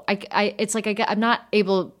know. It's like I'm not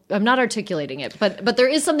articulating it, but there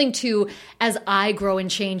is something to, as I grow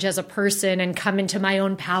and change as a person and come into my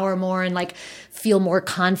own power more and like feel more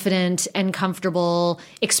confident and comfortable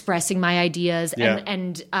expressing my ideas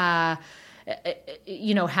and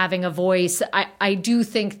having a voice. I do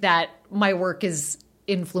think that my work is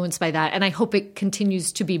influenced by that, and I hope it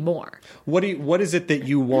continues to be more. What is it that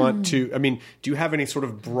you want to? I mean, do you have any sort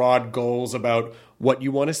of broad goals about what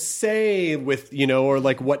you want to say with, or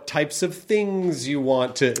like what types of things you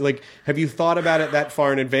want to, like, have you thought about it that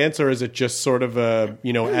far in advance, or is it just sort of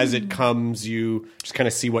as it comes, you just kind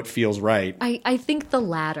of see what feels right? I think the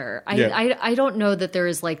latter. I don't know that there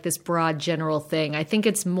is like this broad general thing. I think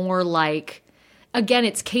it's more like, again,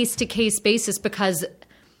 it's case to case basis, because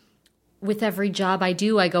with every job I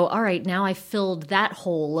do, I go, all right, now I filled that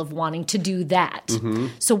hole of wanting to do that. Mm-hmm.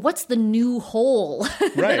 So what's the new hole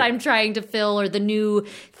that I'm trying to fill, or the new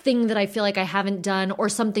thing that I feel like I haven't done, or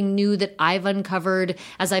something new that I've uncovered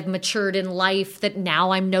as I've matured in life that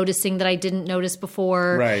now I'm noticing that I didn't notice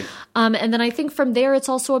before. Right. And then I think from there, it's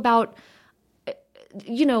also about,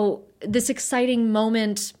 this exciting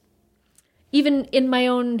moment, even in my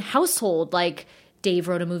own household, like, Dave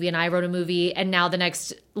wrote a movie and I wrote a movie, and now the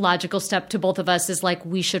next logical step to both of us is like,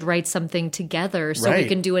 we should write something together so we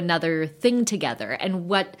can do another thing together. And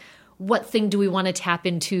what thing do we want to tap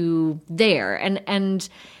into there? And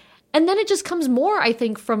then it just comes more, I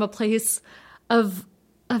think, from a place of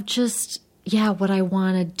just, what I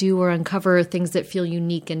want to do or uncover, things that feel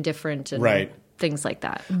unique and different and things like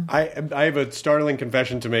that. I have a startling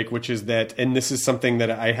confession to make, which is that, and this is something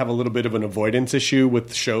that I have a little bit of an avoidance issue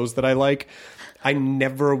with shows that I like. I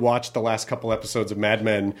never watched the last couple episodes of Mad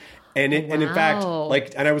Men. And in fact,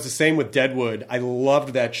 and I was the same with Deadwood. I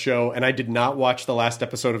loved that show, and I did not watch the last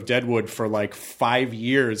episode of Deadwood for like 5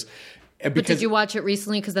 years. But did you watch it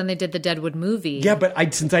recently? Because then they did the Deadwood movie. Yeah, but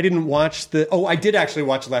since I didn't watch I did actually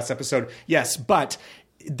watch the last episode. Yes, but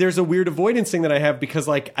there's a weird avoidance thing that I have, because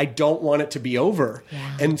like I don't want it to be over.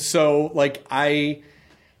 Yeah. And so like I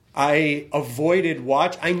avoided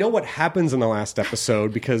watch. I know what happens in the last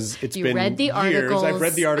episode because it's been read the years. Articles. I've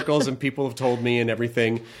read the articles and people have told me and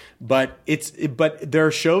everything. But there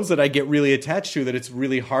are shows that I get really attached to that it's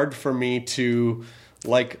really hard for me to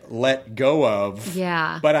like let go of.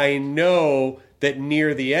 Yeah. But I know that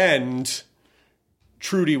near the end,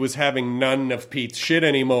 Trudy was having none of Pete's shit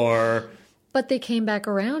anymore. But they came back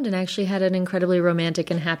around and actually had an incredibly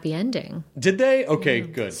romantic and happy ending. Did they? Okay,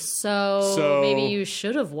 good. So maybe you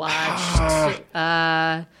should have watched,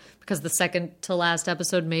 because the second to last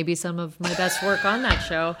episode may be some of my best work on that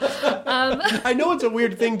show. I know it's a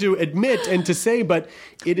weird thing to admit and to say, but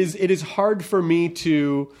it is hard for me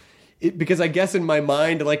to... because I guess in my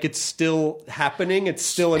mind, like, it's still happening. It's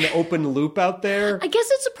still an open loop out there. I guess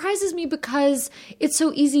it surprises me because it's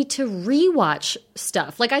so easy to rewatch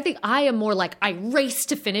stuff. Like, I think I am more like, I race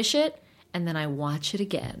to finish it, and then I watch it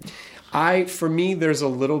again. For me, there's a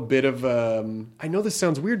little bit of, I know this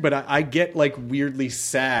sounds weird, but I get, like, weirdly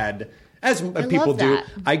sad. As people do,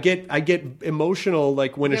 I get emotional,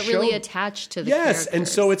 like when a show really attached to the characters. And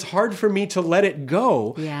so it's hard for me to let it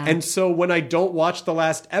go. Yeah. And so when I don't watch the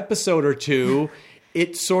last episode or two,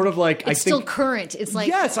 it's sort of like It's still current. It's like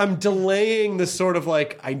yes, I'm delaying this sort of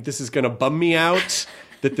like this is going to bum me out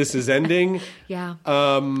that this is ending. Yeah.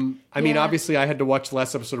 I mean, obviously, I had to watch the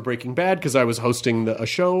last episode of Breaking Bad because I was hosting a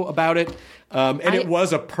show about it, and it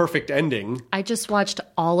was a perfect ending. I just watched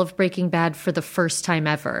all of Breaking Bad for the first time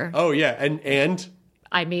ever. Oh yeah, and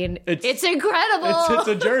I mean, it's incredible. It's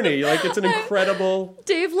a journey. Like, it's an incredible...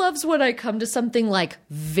 Dave loves when I come to something like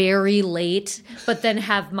very late, but then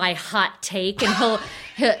have my hot take, and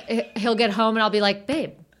he'll get home and I'll be like,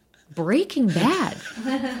 babe, Breaking Bad,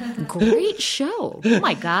 great show. Oh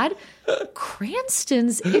my God,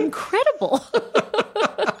 Cranston's incredible.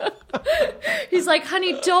 He's like,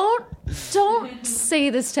 honey, don't say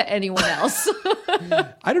this to anyone else.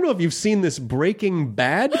 I don't know if you've seen this Breaking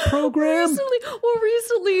Bad program.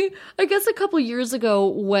 Recently, I guess a couple years ago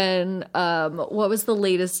when, what was the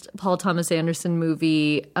latest Paul Thomas Anderson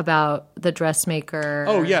movie about the dressmaker?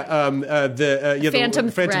 Oh, yeah. Phantom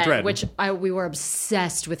Thread. Which we were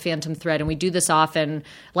obsessed with Phantom Thread, and we do this often.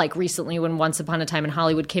 Like recently when Once Upon a Time in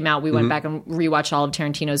Hollywood came out, we went back and rewatched all of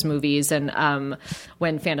Tarantino's movies. And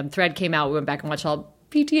when Phantom Thread came out, we went back and watched all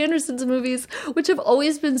P.T. Anderson's movies, which have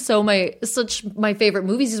always been my favorite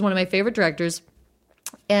movies. He's one of my favorite directors.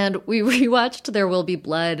 And we rewatched There Will Be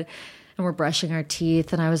Blood, and we're brushing our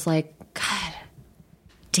teeth, and I was like, God,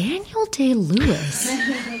 Daniel Day-Lewis.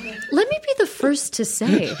 Let me be the first to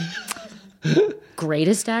say,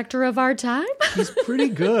 greatest actor of our time? He's pretty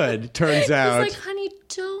good, turns out. He's like, honey,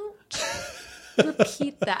 don't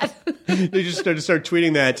repeat that. They just start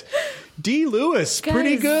tweeting that. D. Lewis,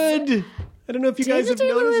 pretty good. I don't know if you guys have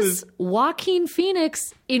noticed this. Joaquin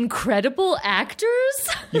Phoenix, incredible actors.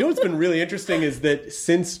 You know what's been really interesting is that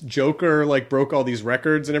since Joker broke all these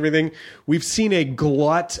records and everything, we've seen a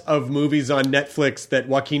glut of movies on Netflix that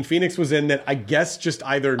Joaquin Phoenix was in that I guess just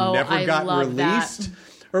either never got released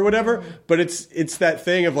or whatever. But it's that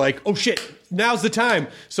thing of like, oh shit, now's the time.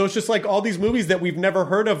 So it's just like all these movies that we've never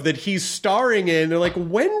heard of that he's starring in. They're like,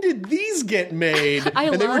 when did these get made?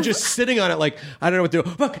 They were just sitting on it like, I don't know what to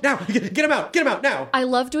do. Look, now, get them out now. I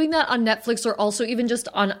love doing that on Netflix or also even just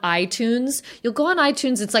on iTunes. You'll go on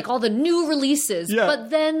iTunes, it's like all the new releases. Yeah.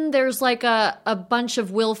 But then there's like a bunch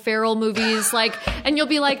of Will Ferrell movies, and you'll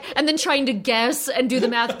be like, and then trying to guess and do the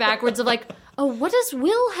math backwards of like, oh, what does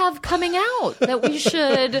Will have coming out that we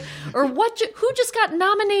should, or who just got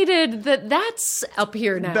nominated that's up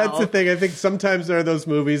here now? That's the thing. I think sometimes there are those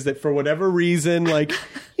movies that for whatever reason,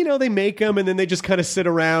 they make them and then they just kind of sit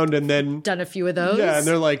around and then... Done a few of those. Yeah, and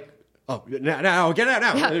they're like, oh, now, get out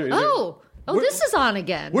now. Yeah. Oh, this is on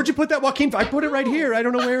again. Where'd you put that, Joaquin? I put it right here. I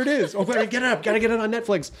don't know where it is. Oh, get it up. Got to get it on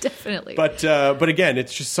Netflix. Definitely. But again,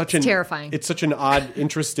 it's just terrifying. It's such an odd,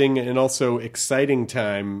 interesting, and also exciting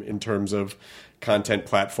time in terms of content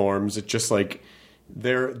platforms. It's just like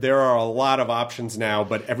there are a lot of options now,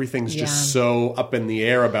 but everything's just so up in the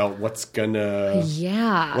air about what's gonna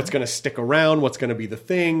stick around, what's gonna be the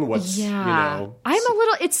thing.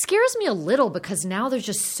 It scares me a little because now there's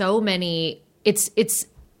just so many.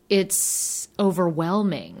 It's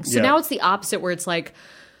overwhelming. So now it's the opposite where it's like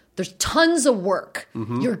there's tons of work.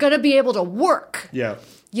 Mm-hmm. You're going to be able to work. Yeah.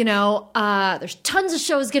 There's tons of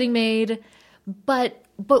shows getting made, but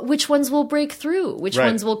which ones will break through? Which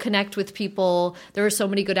ones will connect with people? There are so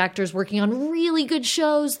many good actors working on really good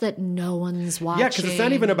shows that no one's watching. Yeah, because it's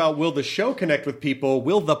not even about will the show connect with people.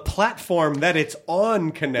 Will the platform that it's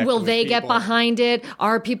on connect with people? Will they get behind it?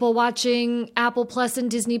 Are people watching Apple Plus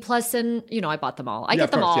and Disney Plus? And, I bought them all. I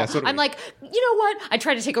get them all. Yeah, so I'm like, you know what? I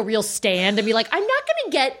try to take a real stand and be like, I'm not going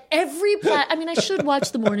to get every I should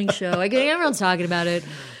watch the morning show. Everyone's talking about it.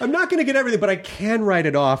 I'm not going to get everything, but I can write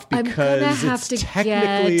it off because it's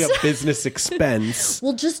technically a business expense.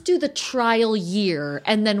 We'll just do the trial year,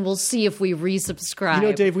 and then we'll see if we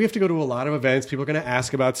resubscribe. Dave, we have to go to a lot of events. People are going to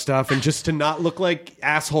ask about stuff, and just to not look like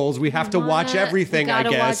assholes, we have to watch everything, I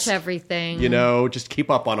guess. Watch everything. Just keep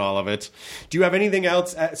up on all of it. Do you have anything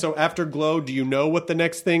else? So after Glow, do you know what the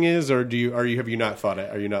next thing is, or have you not thought it?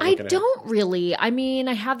 Are you not looking at it? I don't really.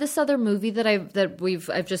 I have this other movie that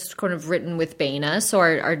I've just kind of written with Baina, so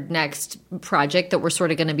our next project that we're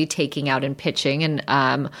sort of going to be taking out and pitching, and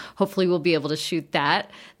hopefully we'll be able to shoot that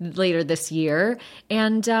later this year.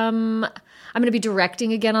 And I'm going to be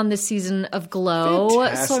directing again on this season of Glow.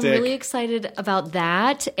 Fantastic. So I'm really excited about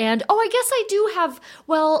that. And I guess I do have,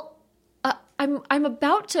 I'm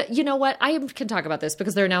about to, you know what? I can talk about this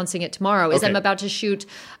because they're announcing it tomorrow. I'm about to shoot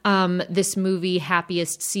this movie,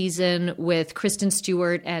 Happiest Season, with Kristen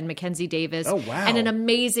Stewart and Mackenzie Davis. Oh, wow. And an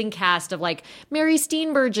amazing cast of Mary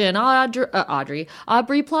Steenburgen,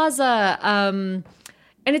 Aubrey Plaza,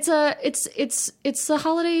 and it's a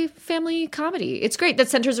holiday family comedy. It's great. That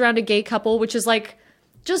centers around a gay couple, which is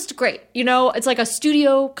Just great. You know, it's like a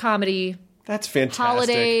studio comedy, That's fantastic.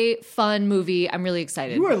 holiday fun movie. I'm really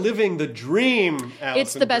excited. You are living the dream, Allison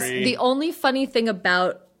It's the best. Brie. The only funny thing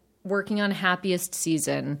about working on Happiest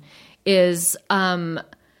Season is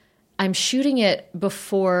I'm shooting it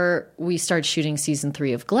before we start shooting season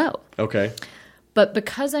 3 of Glow. Okay. But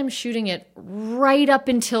because I'm shooting it right up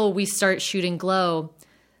until we start shooting Glow,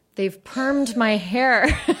 they've permed my hair.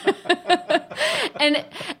 And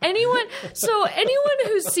anyone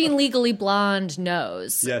who's seen Legally Blonde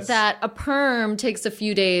knows Yes. that a perm takes a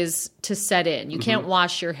few days to set in. You can't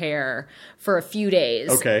wash your hair for a few days.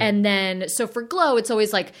 Okay. And then, so for Glow, it's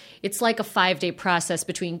always like, it's like a 5-day process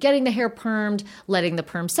between getting the hair permed, letting the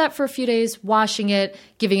perm set for a few days, washing it,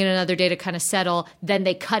 giving it another day to kind of settle. Then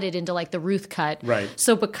they cut it into like the Ruth cut. Right.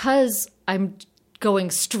 So because I'm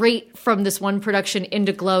going straight from this one production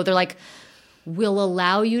into Glow, they're like, we'll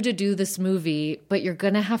allow you to do this movie, but you're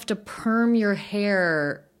going to have to perm your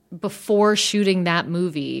hair before shooting that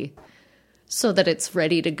movie so that it's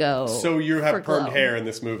ready to go. So you have for Glow. permed hair in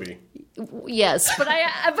this movie. Yes, but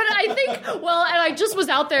I think, well, and I just was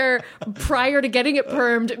out there prior to getting it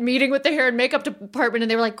permed, meeting with the hair and makeup department,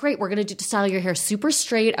 and they were like, great, we're going to style your hair super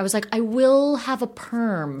straight. I was like, I will have a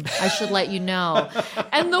perm. I should let you know.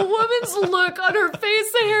 And the woman's look on her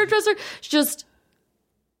face, the hairdresser, just,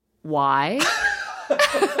 why?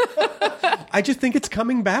 I just think it's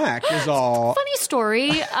coming back is all. Funny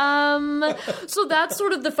story. So that's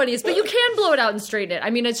sort of the funniest, but you can blow it out and straighten it. I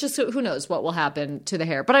mean, it's just, who knows what will happen to the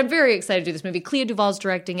hair. But I'm very excited to do this movie. Clea Duvall's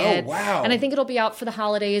directing it. Oh, wow. And I think it'll be out for the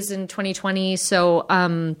holidays in 2020. So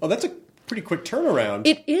Oh, that's a pretty quick turnaround.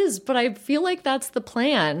 it is, but I feel like that's the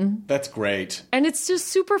plan. That's great. And it's just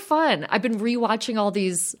super fun. I've been rewatching all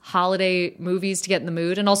these holiday movies to get in the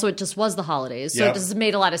mood. And also it just was the holidays. So Yeah. it just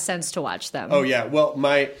made a lot of sense to watch them. Oh yeah. Well,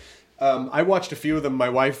 I watched a few of them. My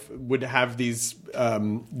wife would have these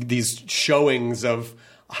showings of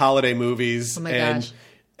holiday movies. Oh my and,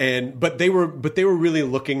 gosh. But they were really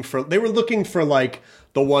looking for like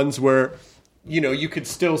the ones where, you know, you could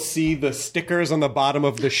still see the stickers on the bottom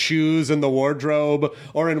of the shoes and the wardrobe,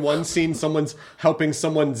 or in one scene, someone's helping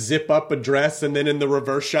someone zip up a dress, and then in the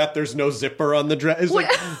reverse shot, there's no zipper on the dress. It's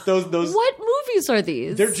like those. What movies are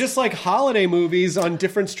these? They're just like holiday movies on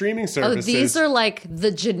different streaming Oh, services. these are like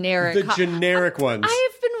the generic. the generic ones. I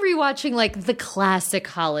have been rewatching like the classic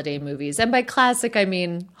holiday movies, and by classic I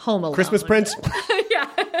mean Home Alone. Christmas Prince. Yeah.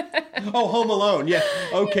 Oh, Home Alone. Yeah.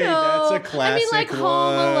 Okay, that's a classic I mean, like one.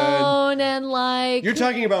 Home Alone and like You're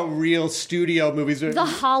talking about real studio movies. The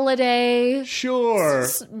Holiday. Sure.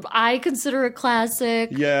 I consider a classic.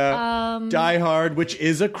 Yeah. Die Hard, which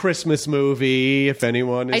is a Christmas movie, if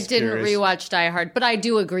anyone I is didn't curious. rewatch Die Hard, but I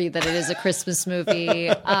do agree that it is a Christmas movie.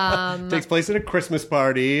 Takes place at a Christmas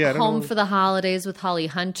party. I don't Home know. for the Holidays with Holly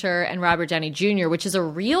Hunter and Robert Downey Jr., which is a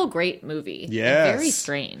real great movie. And Yes. very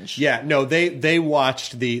strange. Yeah, no, they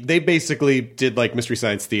watched they basically did like Mystery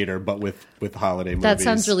Science Theater, but with holiday movies. That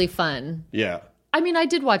sounds really fun. Yeah. I mean, I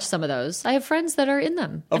did watch some of those. I have friends that are in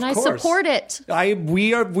them, Of and course. I support it.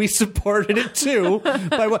 We supported it too.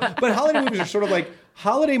 But holiday movies are sort of like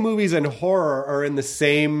holiday movies and horror are in the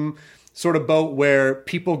same sort of boat where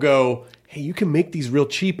people go, hey, you can make these real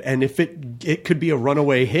cheap, and if it could be a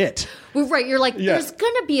runaway hit. Well, right, you're like, Yeah. there's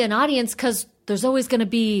going to be an audience because there's always going to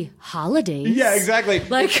be holidays. Yeah, exactly.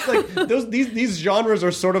 Like- It's like these genres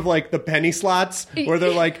are sort of like the penny slots where they're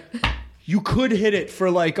like, you could hit it for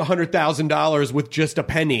like $100,000 with just a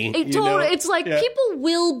penny. It's like Yeah. people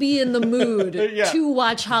will be in the mood Yeah. to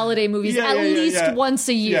watch holiday movies at least once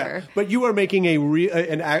a year. Yeah. But you are making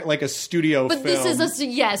an act like a studio But film. this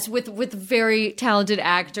is with very talented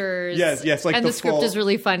actors. Yes, like and the script full- is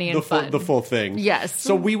really funny and fun. The full thing. Yes.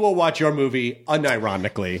 So we will watch your movie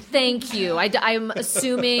unironically. Thank you. I'm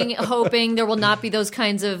assuming, hoping there will not be those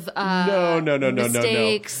kinds of No.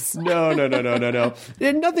 mistakes. No.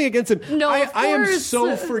 And nothing against it. No, I of am course.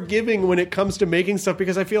 so forgiving when it comes to making stuff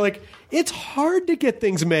because I feel like it's hard to get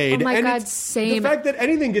things made. Oh my and God, it's- same. The fact that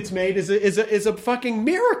anything gets made is a fucking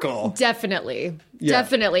miracle. Definitely. Yeah.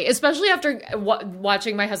 Definitely. Especially after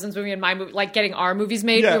watching my husband's movie and my movie, like getting our movies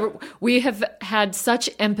made. Yeah. We have had such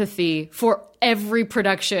empathy for every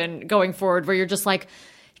production going forward where you're just like,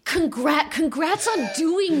 congrats on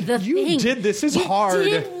doing the You thing. did this. It's You hard.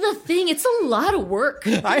 did the thing. It's a lot of work.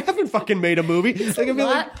 I haven't fucking made a movie. It's a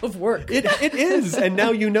lot of work. It is, and now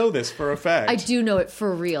you know this for a fact. I do know it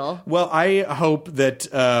for real. Well, I hope that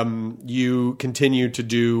you continue to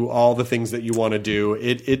do all the things that you want to do.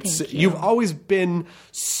 Thank you. You've always been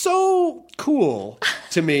so cool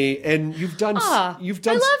to me, and you've done. I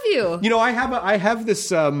love you. You know, I have this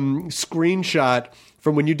screenshot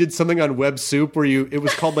from when you did something on Web Soup where it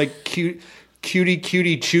was called like cute. Cutie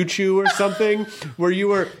Choo Choo or something, where you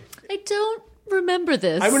were. I don't remember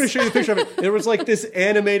this. I'm going to show you the picture of it. There was like this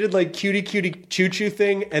animated like Cutie Choo Choo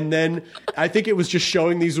thing, and then I think it was just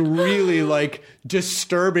showing these really like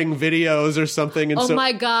disturbing videos or something. And oh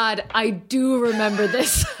my God, I do remember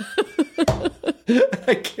this.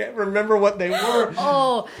 I can't remember what they were.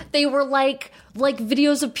 Oh, they were like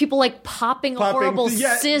videos of people like popping a horrible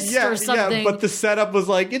cyst or something. Yeah, but the setup was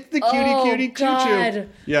like, it's the Cutie Choo Choo.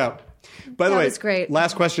 Yeah. By the way, was great.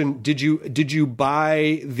 Last question: Did you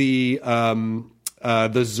buy the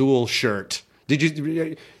Zool shirt? Did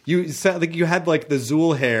you said like you had like the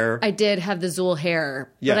Zool hair? I did have the Zool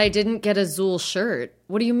hair, Yeah. but I didn't get a Zool shirt.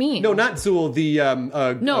 What do you mean? No, not Zool. The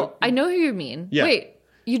no, I know who you mean. Yeah. Wait,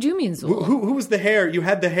 you do mean Zool? Who was the hair? You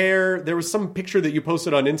had the hair. There was some picture that you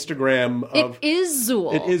posted on Instagram of. It is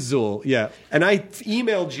Zool. It is Zool. Yeah, and I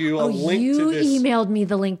emailed you a link you to this. emailed me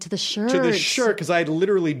the link to the shirt. To the shirt, because I had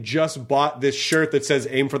literally just bought this shirt that says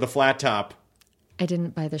 "Aim for the flat top." I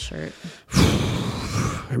didn't buy the shirt.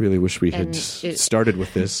 I really wish we had started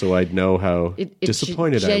with this, so I'd know how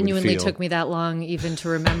disappointed I would feel. It genuinely took me that long even to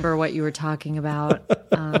remember what you were talking about.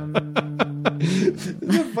 Isn't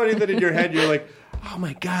it funny that in your head you're like, "Oh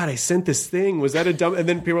my God, I sent this thing. Was that a dumb?" And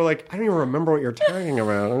then people are like, "I don't even remember what you're talking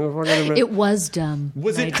about." It was dumb.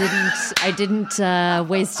 Was it? I didn't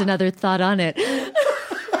waste another thought on it.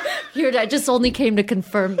 Here, I just only came to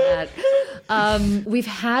confirm that. We've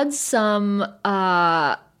had some.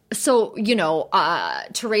 So,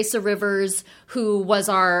 Teresa Rivers, who was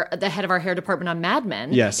the head of our hair department on Mad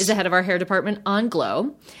Men, yes, is the head of our hair department on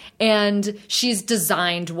Glow. And she's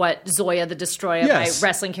designed what Zoya the Destroyer, my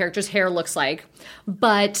wrestling character's hair looks like.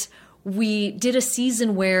 But we did a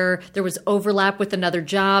season where there was overlap with another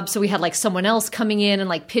job. So we had like someone else coming in and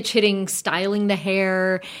like pitch hitting, styling the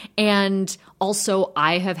hair. And also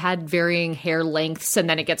I have had varying hair lengths and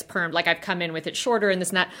then it gets permed. Like I've come in with it shorter and this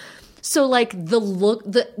and that. So like the look,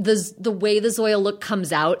 the way the Zoya look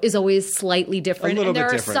comes out is always slightly different. And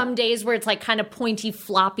there are some days where it's like kind of pointy,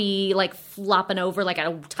 floppy, like flopping over like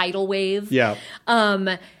a tidal wave. Yeah.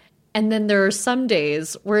 And then there are some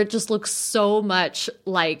days where it just looks so much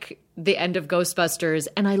like the end of Ghostbusters.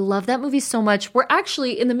 And I love that movie so much. We're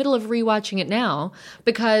actually in the middle of rewatching it now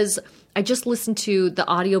because I just listened to the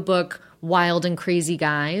audiobook Wild and Crazy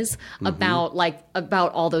Guys about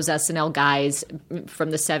all those SNL guys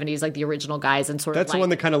from the 70s, like the original guys, and sort of that's the one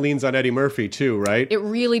that kind of leans on Eddie Murphy too, right? It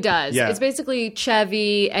really does. Yeah. It's basically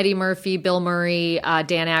Chevy, Eddie Murphy, Bill Murray,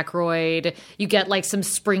 Dan Aykroyd. You get like some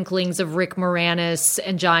sprinklings of Rick Moranis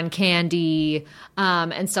and John Candy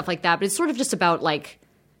and stuff like that. But it's sort of just about like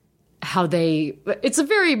how it's a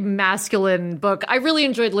very masculine book. I really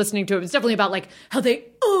enjoyed listening to it. It's definitely about like how they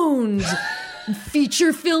owned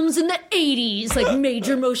feature films in the 80s, like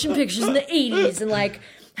major motion pictures in the 80s, and like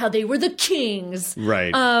how they were the kings.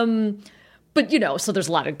 Right. But, so there's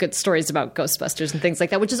a lot of good stories about Ghostbusters and things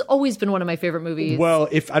like that, which has always been one of my favorite movies. Well,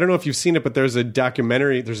 I don't know if you've seen it, but there's a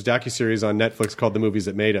docuseries on Netflix called The Movies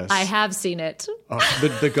That Made Us. I have seen it.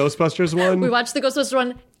 The Ghostbusters one? We watched the Ghostbusters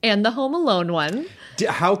one and the Home Alone one.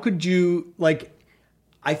 How could you,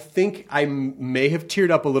 I think I may have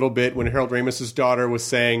teared up a little bit when Harold Ramis's daughter was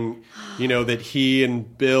saying, that he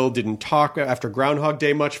and Bill didn't talk after Groundhog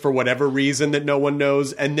Day much for whatever reason that no one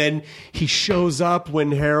knows. And then he shows up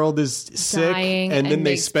when Harold is sick. Dying, and then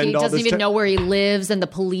they spend all this time. He doesn't even know where he lives, and the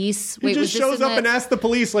police. He just shows up and asks the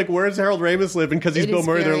police, where's Harold Ramis living? Because he's Bill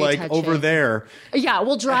Murray. They're like, touching. Over there. Yeah,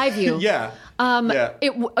 we'll drive you. Yeah.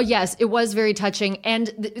 Yes, it was very touching. And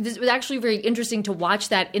it was actually very interesting to watch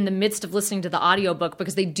that in the midst of listening to the audiobook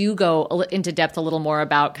because they do go into depth a little more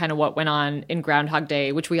about kind of what went on in Groundhog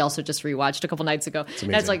Day, which we also just rewatched a couple nights ago.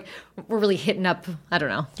 And it's like, we're really hitting up, I don't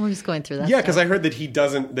know. We're just going through that. Yeah, because I heard that he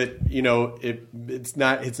doesn't, it's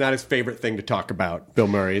not his favorite thing to talk about, Bill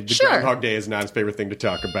Murray. Groundhog Day is not his favorite thing to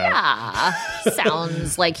talk about. Yeah,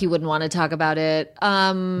 sounds like he wouldn't want to talk about it.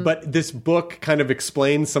 But this book kind of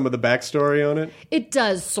explains some of the backstory on it? It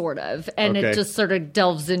does, sort of. And it just sort of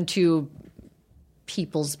delves into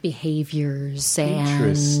people's behaviors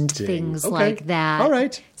and things like that. All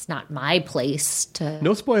right. It's not my place to...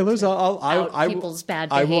 No spoilers. People's bad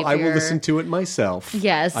behavior. I will listen to it myself.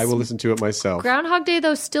 Yes. I will listen to it myself. Groundhog Day,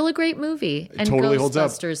 though, still a great movie. It totally holds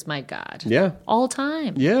up. Ghostbusters, my God. Yeah. All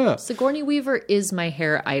time. Yeah. Sigourney Weaver is my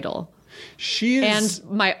hair idol. She is...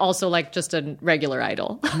 And my also, just a regular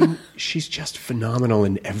idol. I mean, she's just phenomenal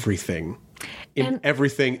in everything.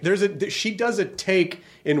 Everything. She does a take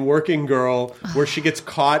in Working Girl where she gets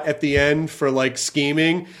caught at the end for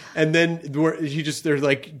scheming, and then they're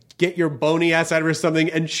like, get your bony ass out of her or something,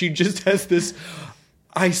 and she just has this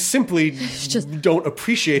I simply don't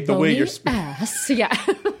appreciate the way you're ass. Yeah.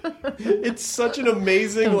 It's such an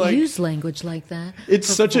amazing Don't use language like that. It's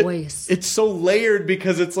such voice. it's so layered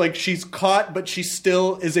because it's like she's caught, but she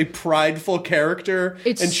still is a prideful character,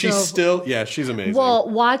 and she's still she's amazing. Well,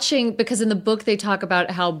 watching, because in the book they talk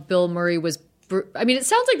about how Bill Murray was. I mean, it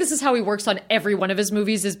sounds like this is how he works on every one of his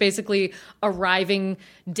movies, is basically arriving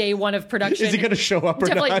day one of production. Is he going to show up or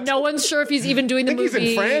not? not? No one's sure if he's even doing the movie.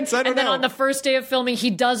 He's in France? I don't know. And then on the first day of filming, he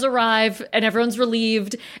does arrive and everyone's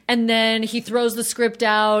relieved. And then he throws the script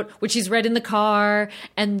out, which he's read in the car,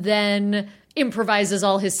 and then improvises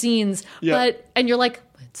all his scenes. Yeah. And you're like,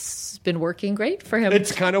 it's been working great for him.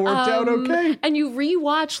 It's kind of worked out okay. And you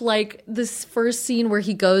rewatch like this first scene where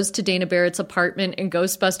he goes to Dana Barrett's apartment in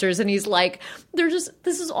Ghostbusters, and he's like, this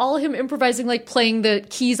is all him improvising, like playing the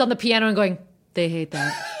keys on the piano and going, they hate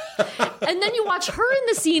that. And then you watch her in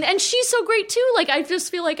the scene, and she's so great too. Like, I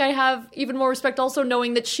just feel like I have even more respect also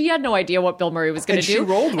knowing that she had no idea what Bill Murray was going to do. And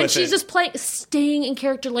she rolled with it. And she's just staying in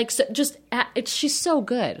character, like, she's so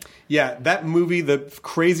good. Yeah, that movie, the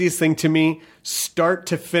craziest thing to me, start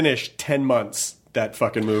to finish, 10 months. That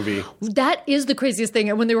fucking movie. That is the craziest thing.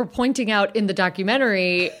 And when they were pointing out in the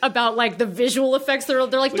documentary about like the visual effects, they're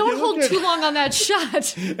like, don't hold too long on that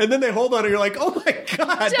shot. And then they hold on it, you're like, oh my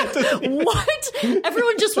God. What?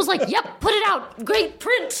 Everyone just was like, yep, put it out. Great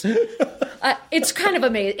print. It's kind of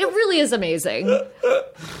amazing. It really is amazing.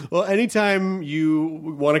 Well, anytime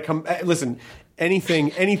you want to come, listen,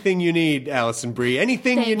 anything you need, Alison Brie.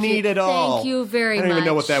 Anything you need at all. Thank you very much. I don't even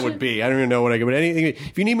know what that would be. I don't even know what I could. But anything.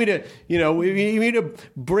 If you need me to, if you need me to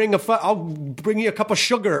bring I'll bring you a cup of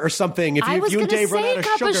sugar or something. If you and Dave run out of sugar.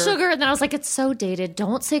 I was going to say cup of sugar, and then I was like, it's so dated.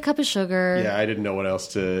 Don't say cup of sugar. Yeah, I didn't know what else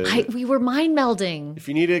to. We were mind melding. If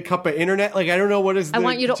you need a cup of internet, like I don't know what is. I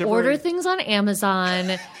want you to order things on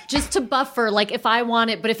Amazon just to buffer. Like if I want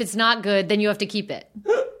it, but if it's not good, then you have to keep it.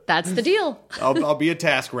 That's the deal. I'll be a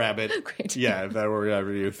task rabbit. Great. Yeah, if that were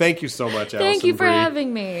ever you. Thank you so much, Alison. Thank you for Brie.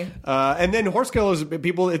 having me. And then Horse Killers,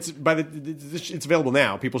 people. It's available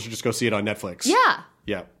now. People should just go see it on Netflix.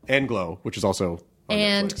 Yeah, and Glow, which is also on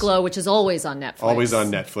Netflix. Glow, which is always on Netflix. Always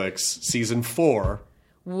on Netflix. Season 4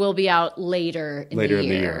 will be out later in the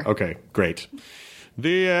year. Okay, great.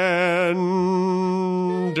 The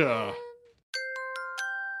end.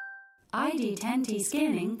 ID10T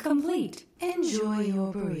scanning complete. Enjoy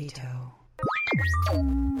your burrito.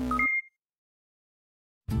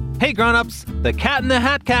 Hey grown-ups, The Cat in the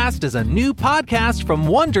Hat Cast is a new podcast from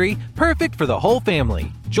Wondery, perfect for the whole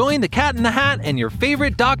family. Join the Cat in the Hat and your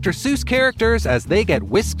favorite Dr. Seuss characters as they get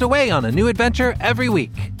whisked away on a new adventure every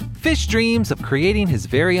week. Fish dreams of creating his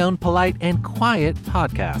very own polite and quiet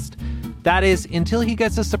podcast. That is, until he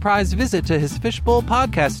gets a surprise visit to his Fishbowl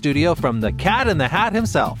podcast studio from the Cat in the Hat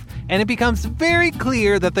himself, and it becomes very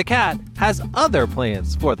clear that the cat has other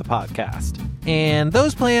plans for the podcast. And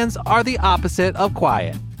those plans are the opposite of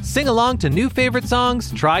quiet. Sing along to new favorite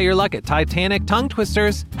songs, try your luck at Titanic tongue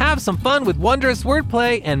twisters, have some fun with wondrous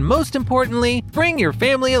wordplay, and most importantly, bring your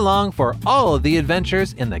family along for all of the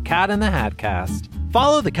adventures in the Cat in the Hat Cast.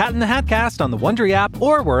 Follow the Cat in the Hat Cast on the Wondery app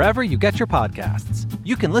or wherever you get your podcasts.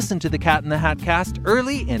 You can listen to the Cat in the Hat Cast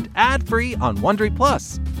early and ad-free on Wondery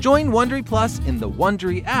Plus. Join Wondery Plus in the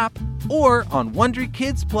Wondery app or on Wondery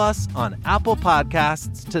Kids Plus on Apple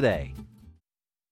Podcasts today.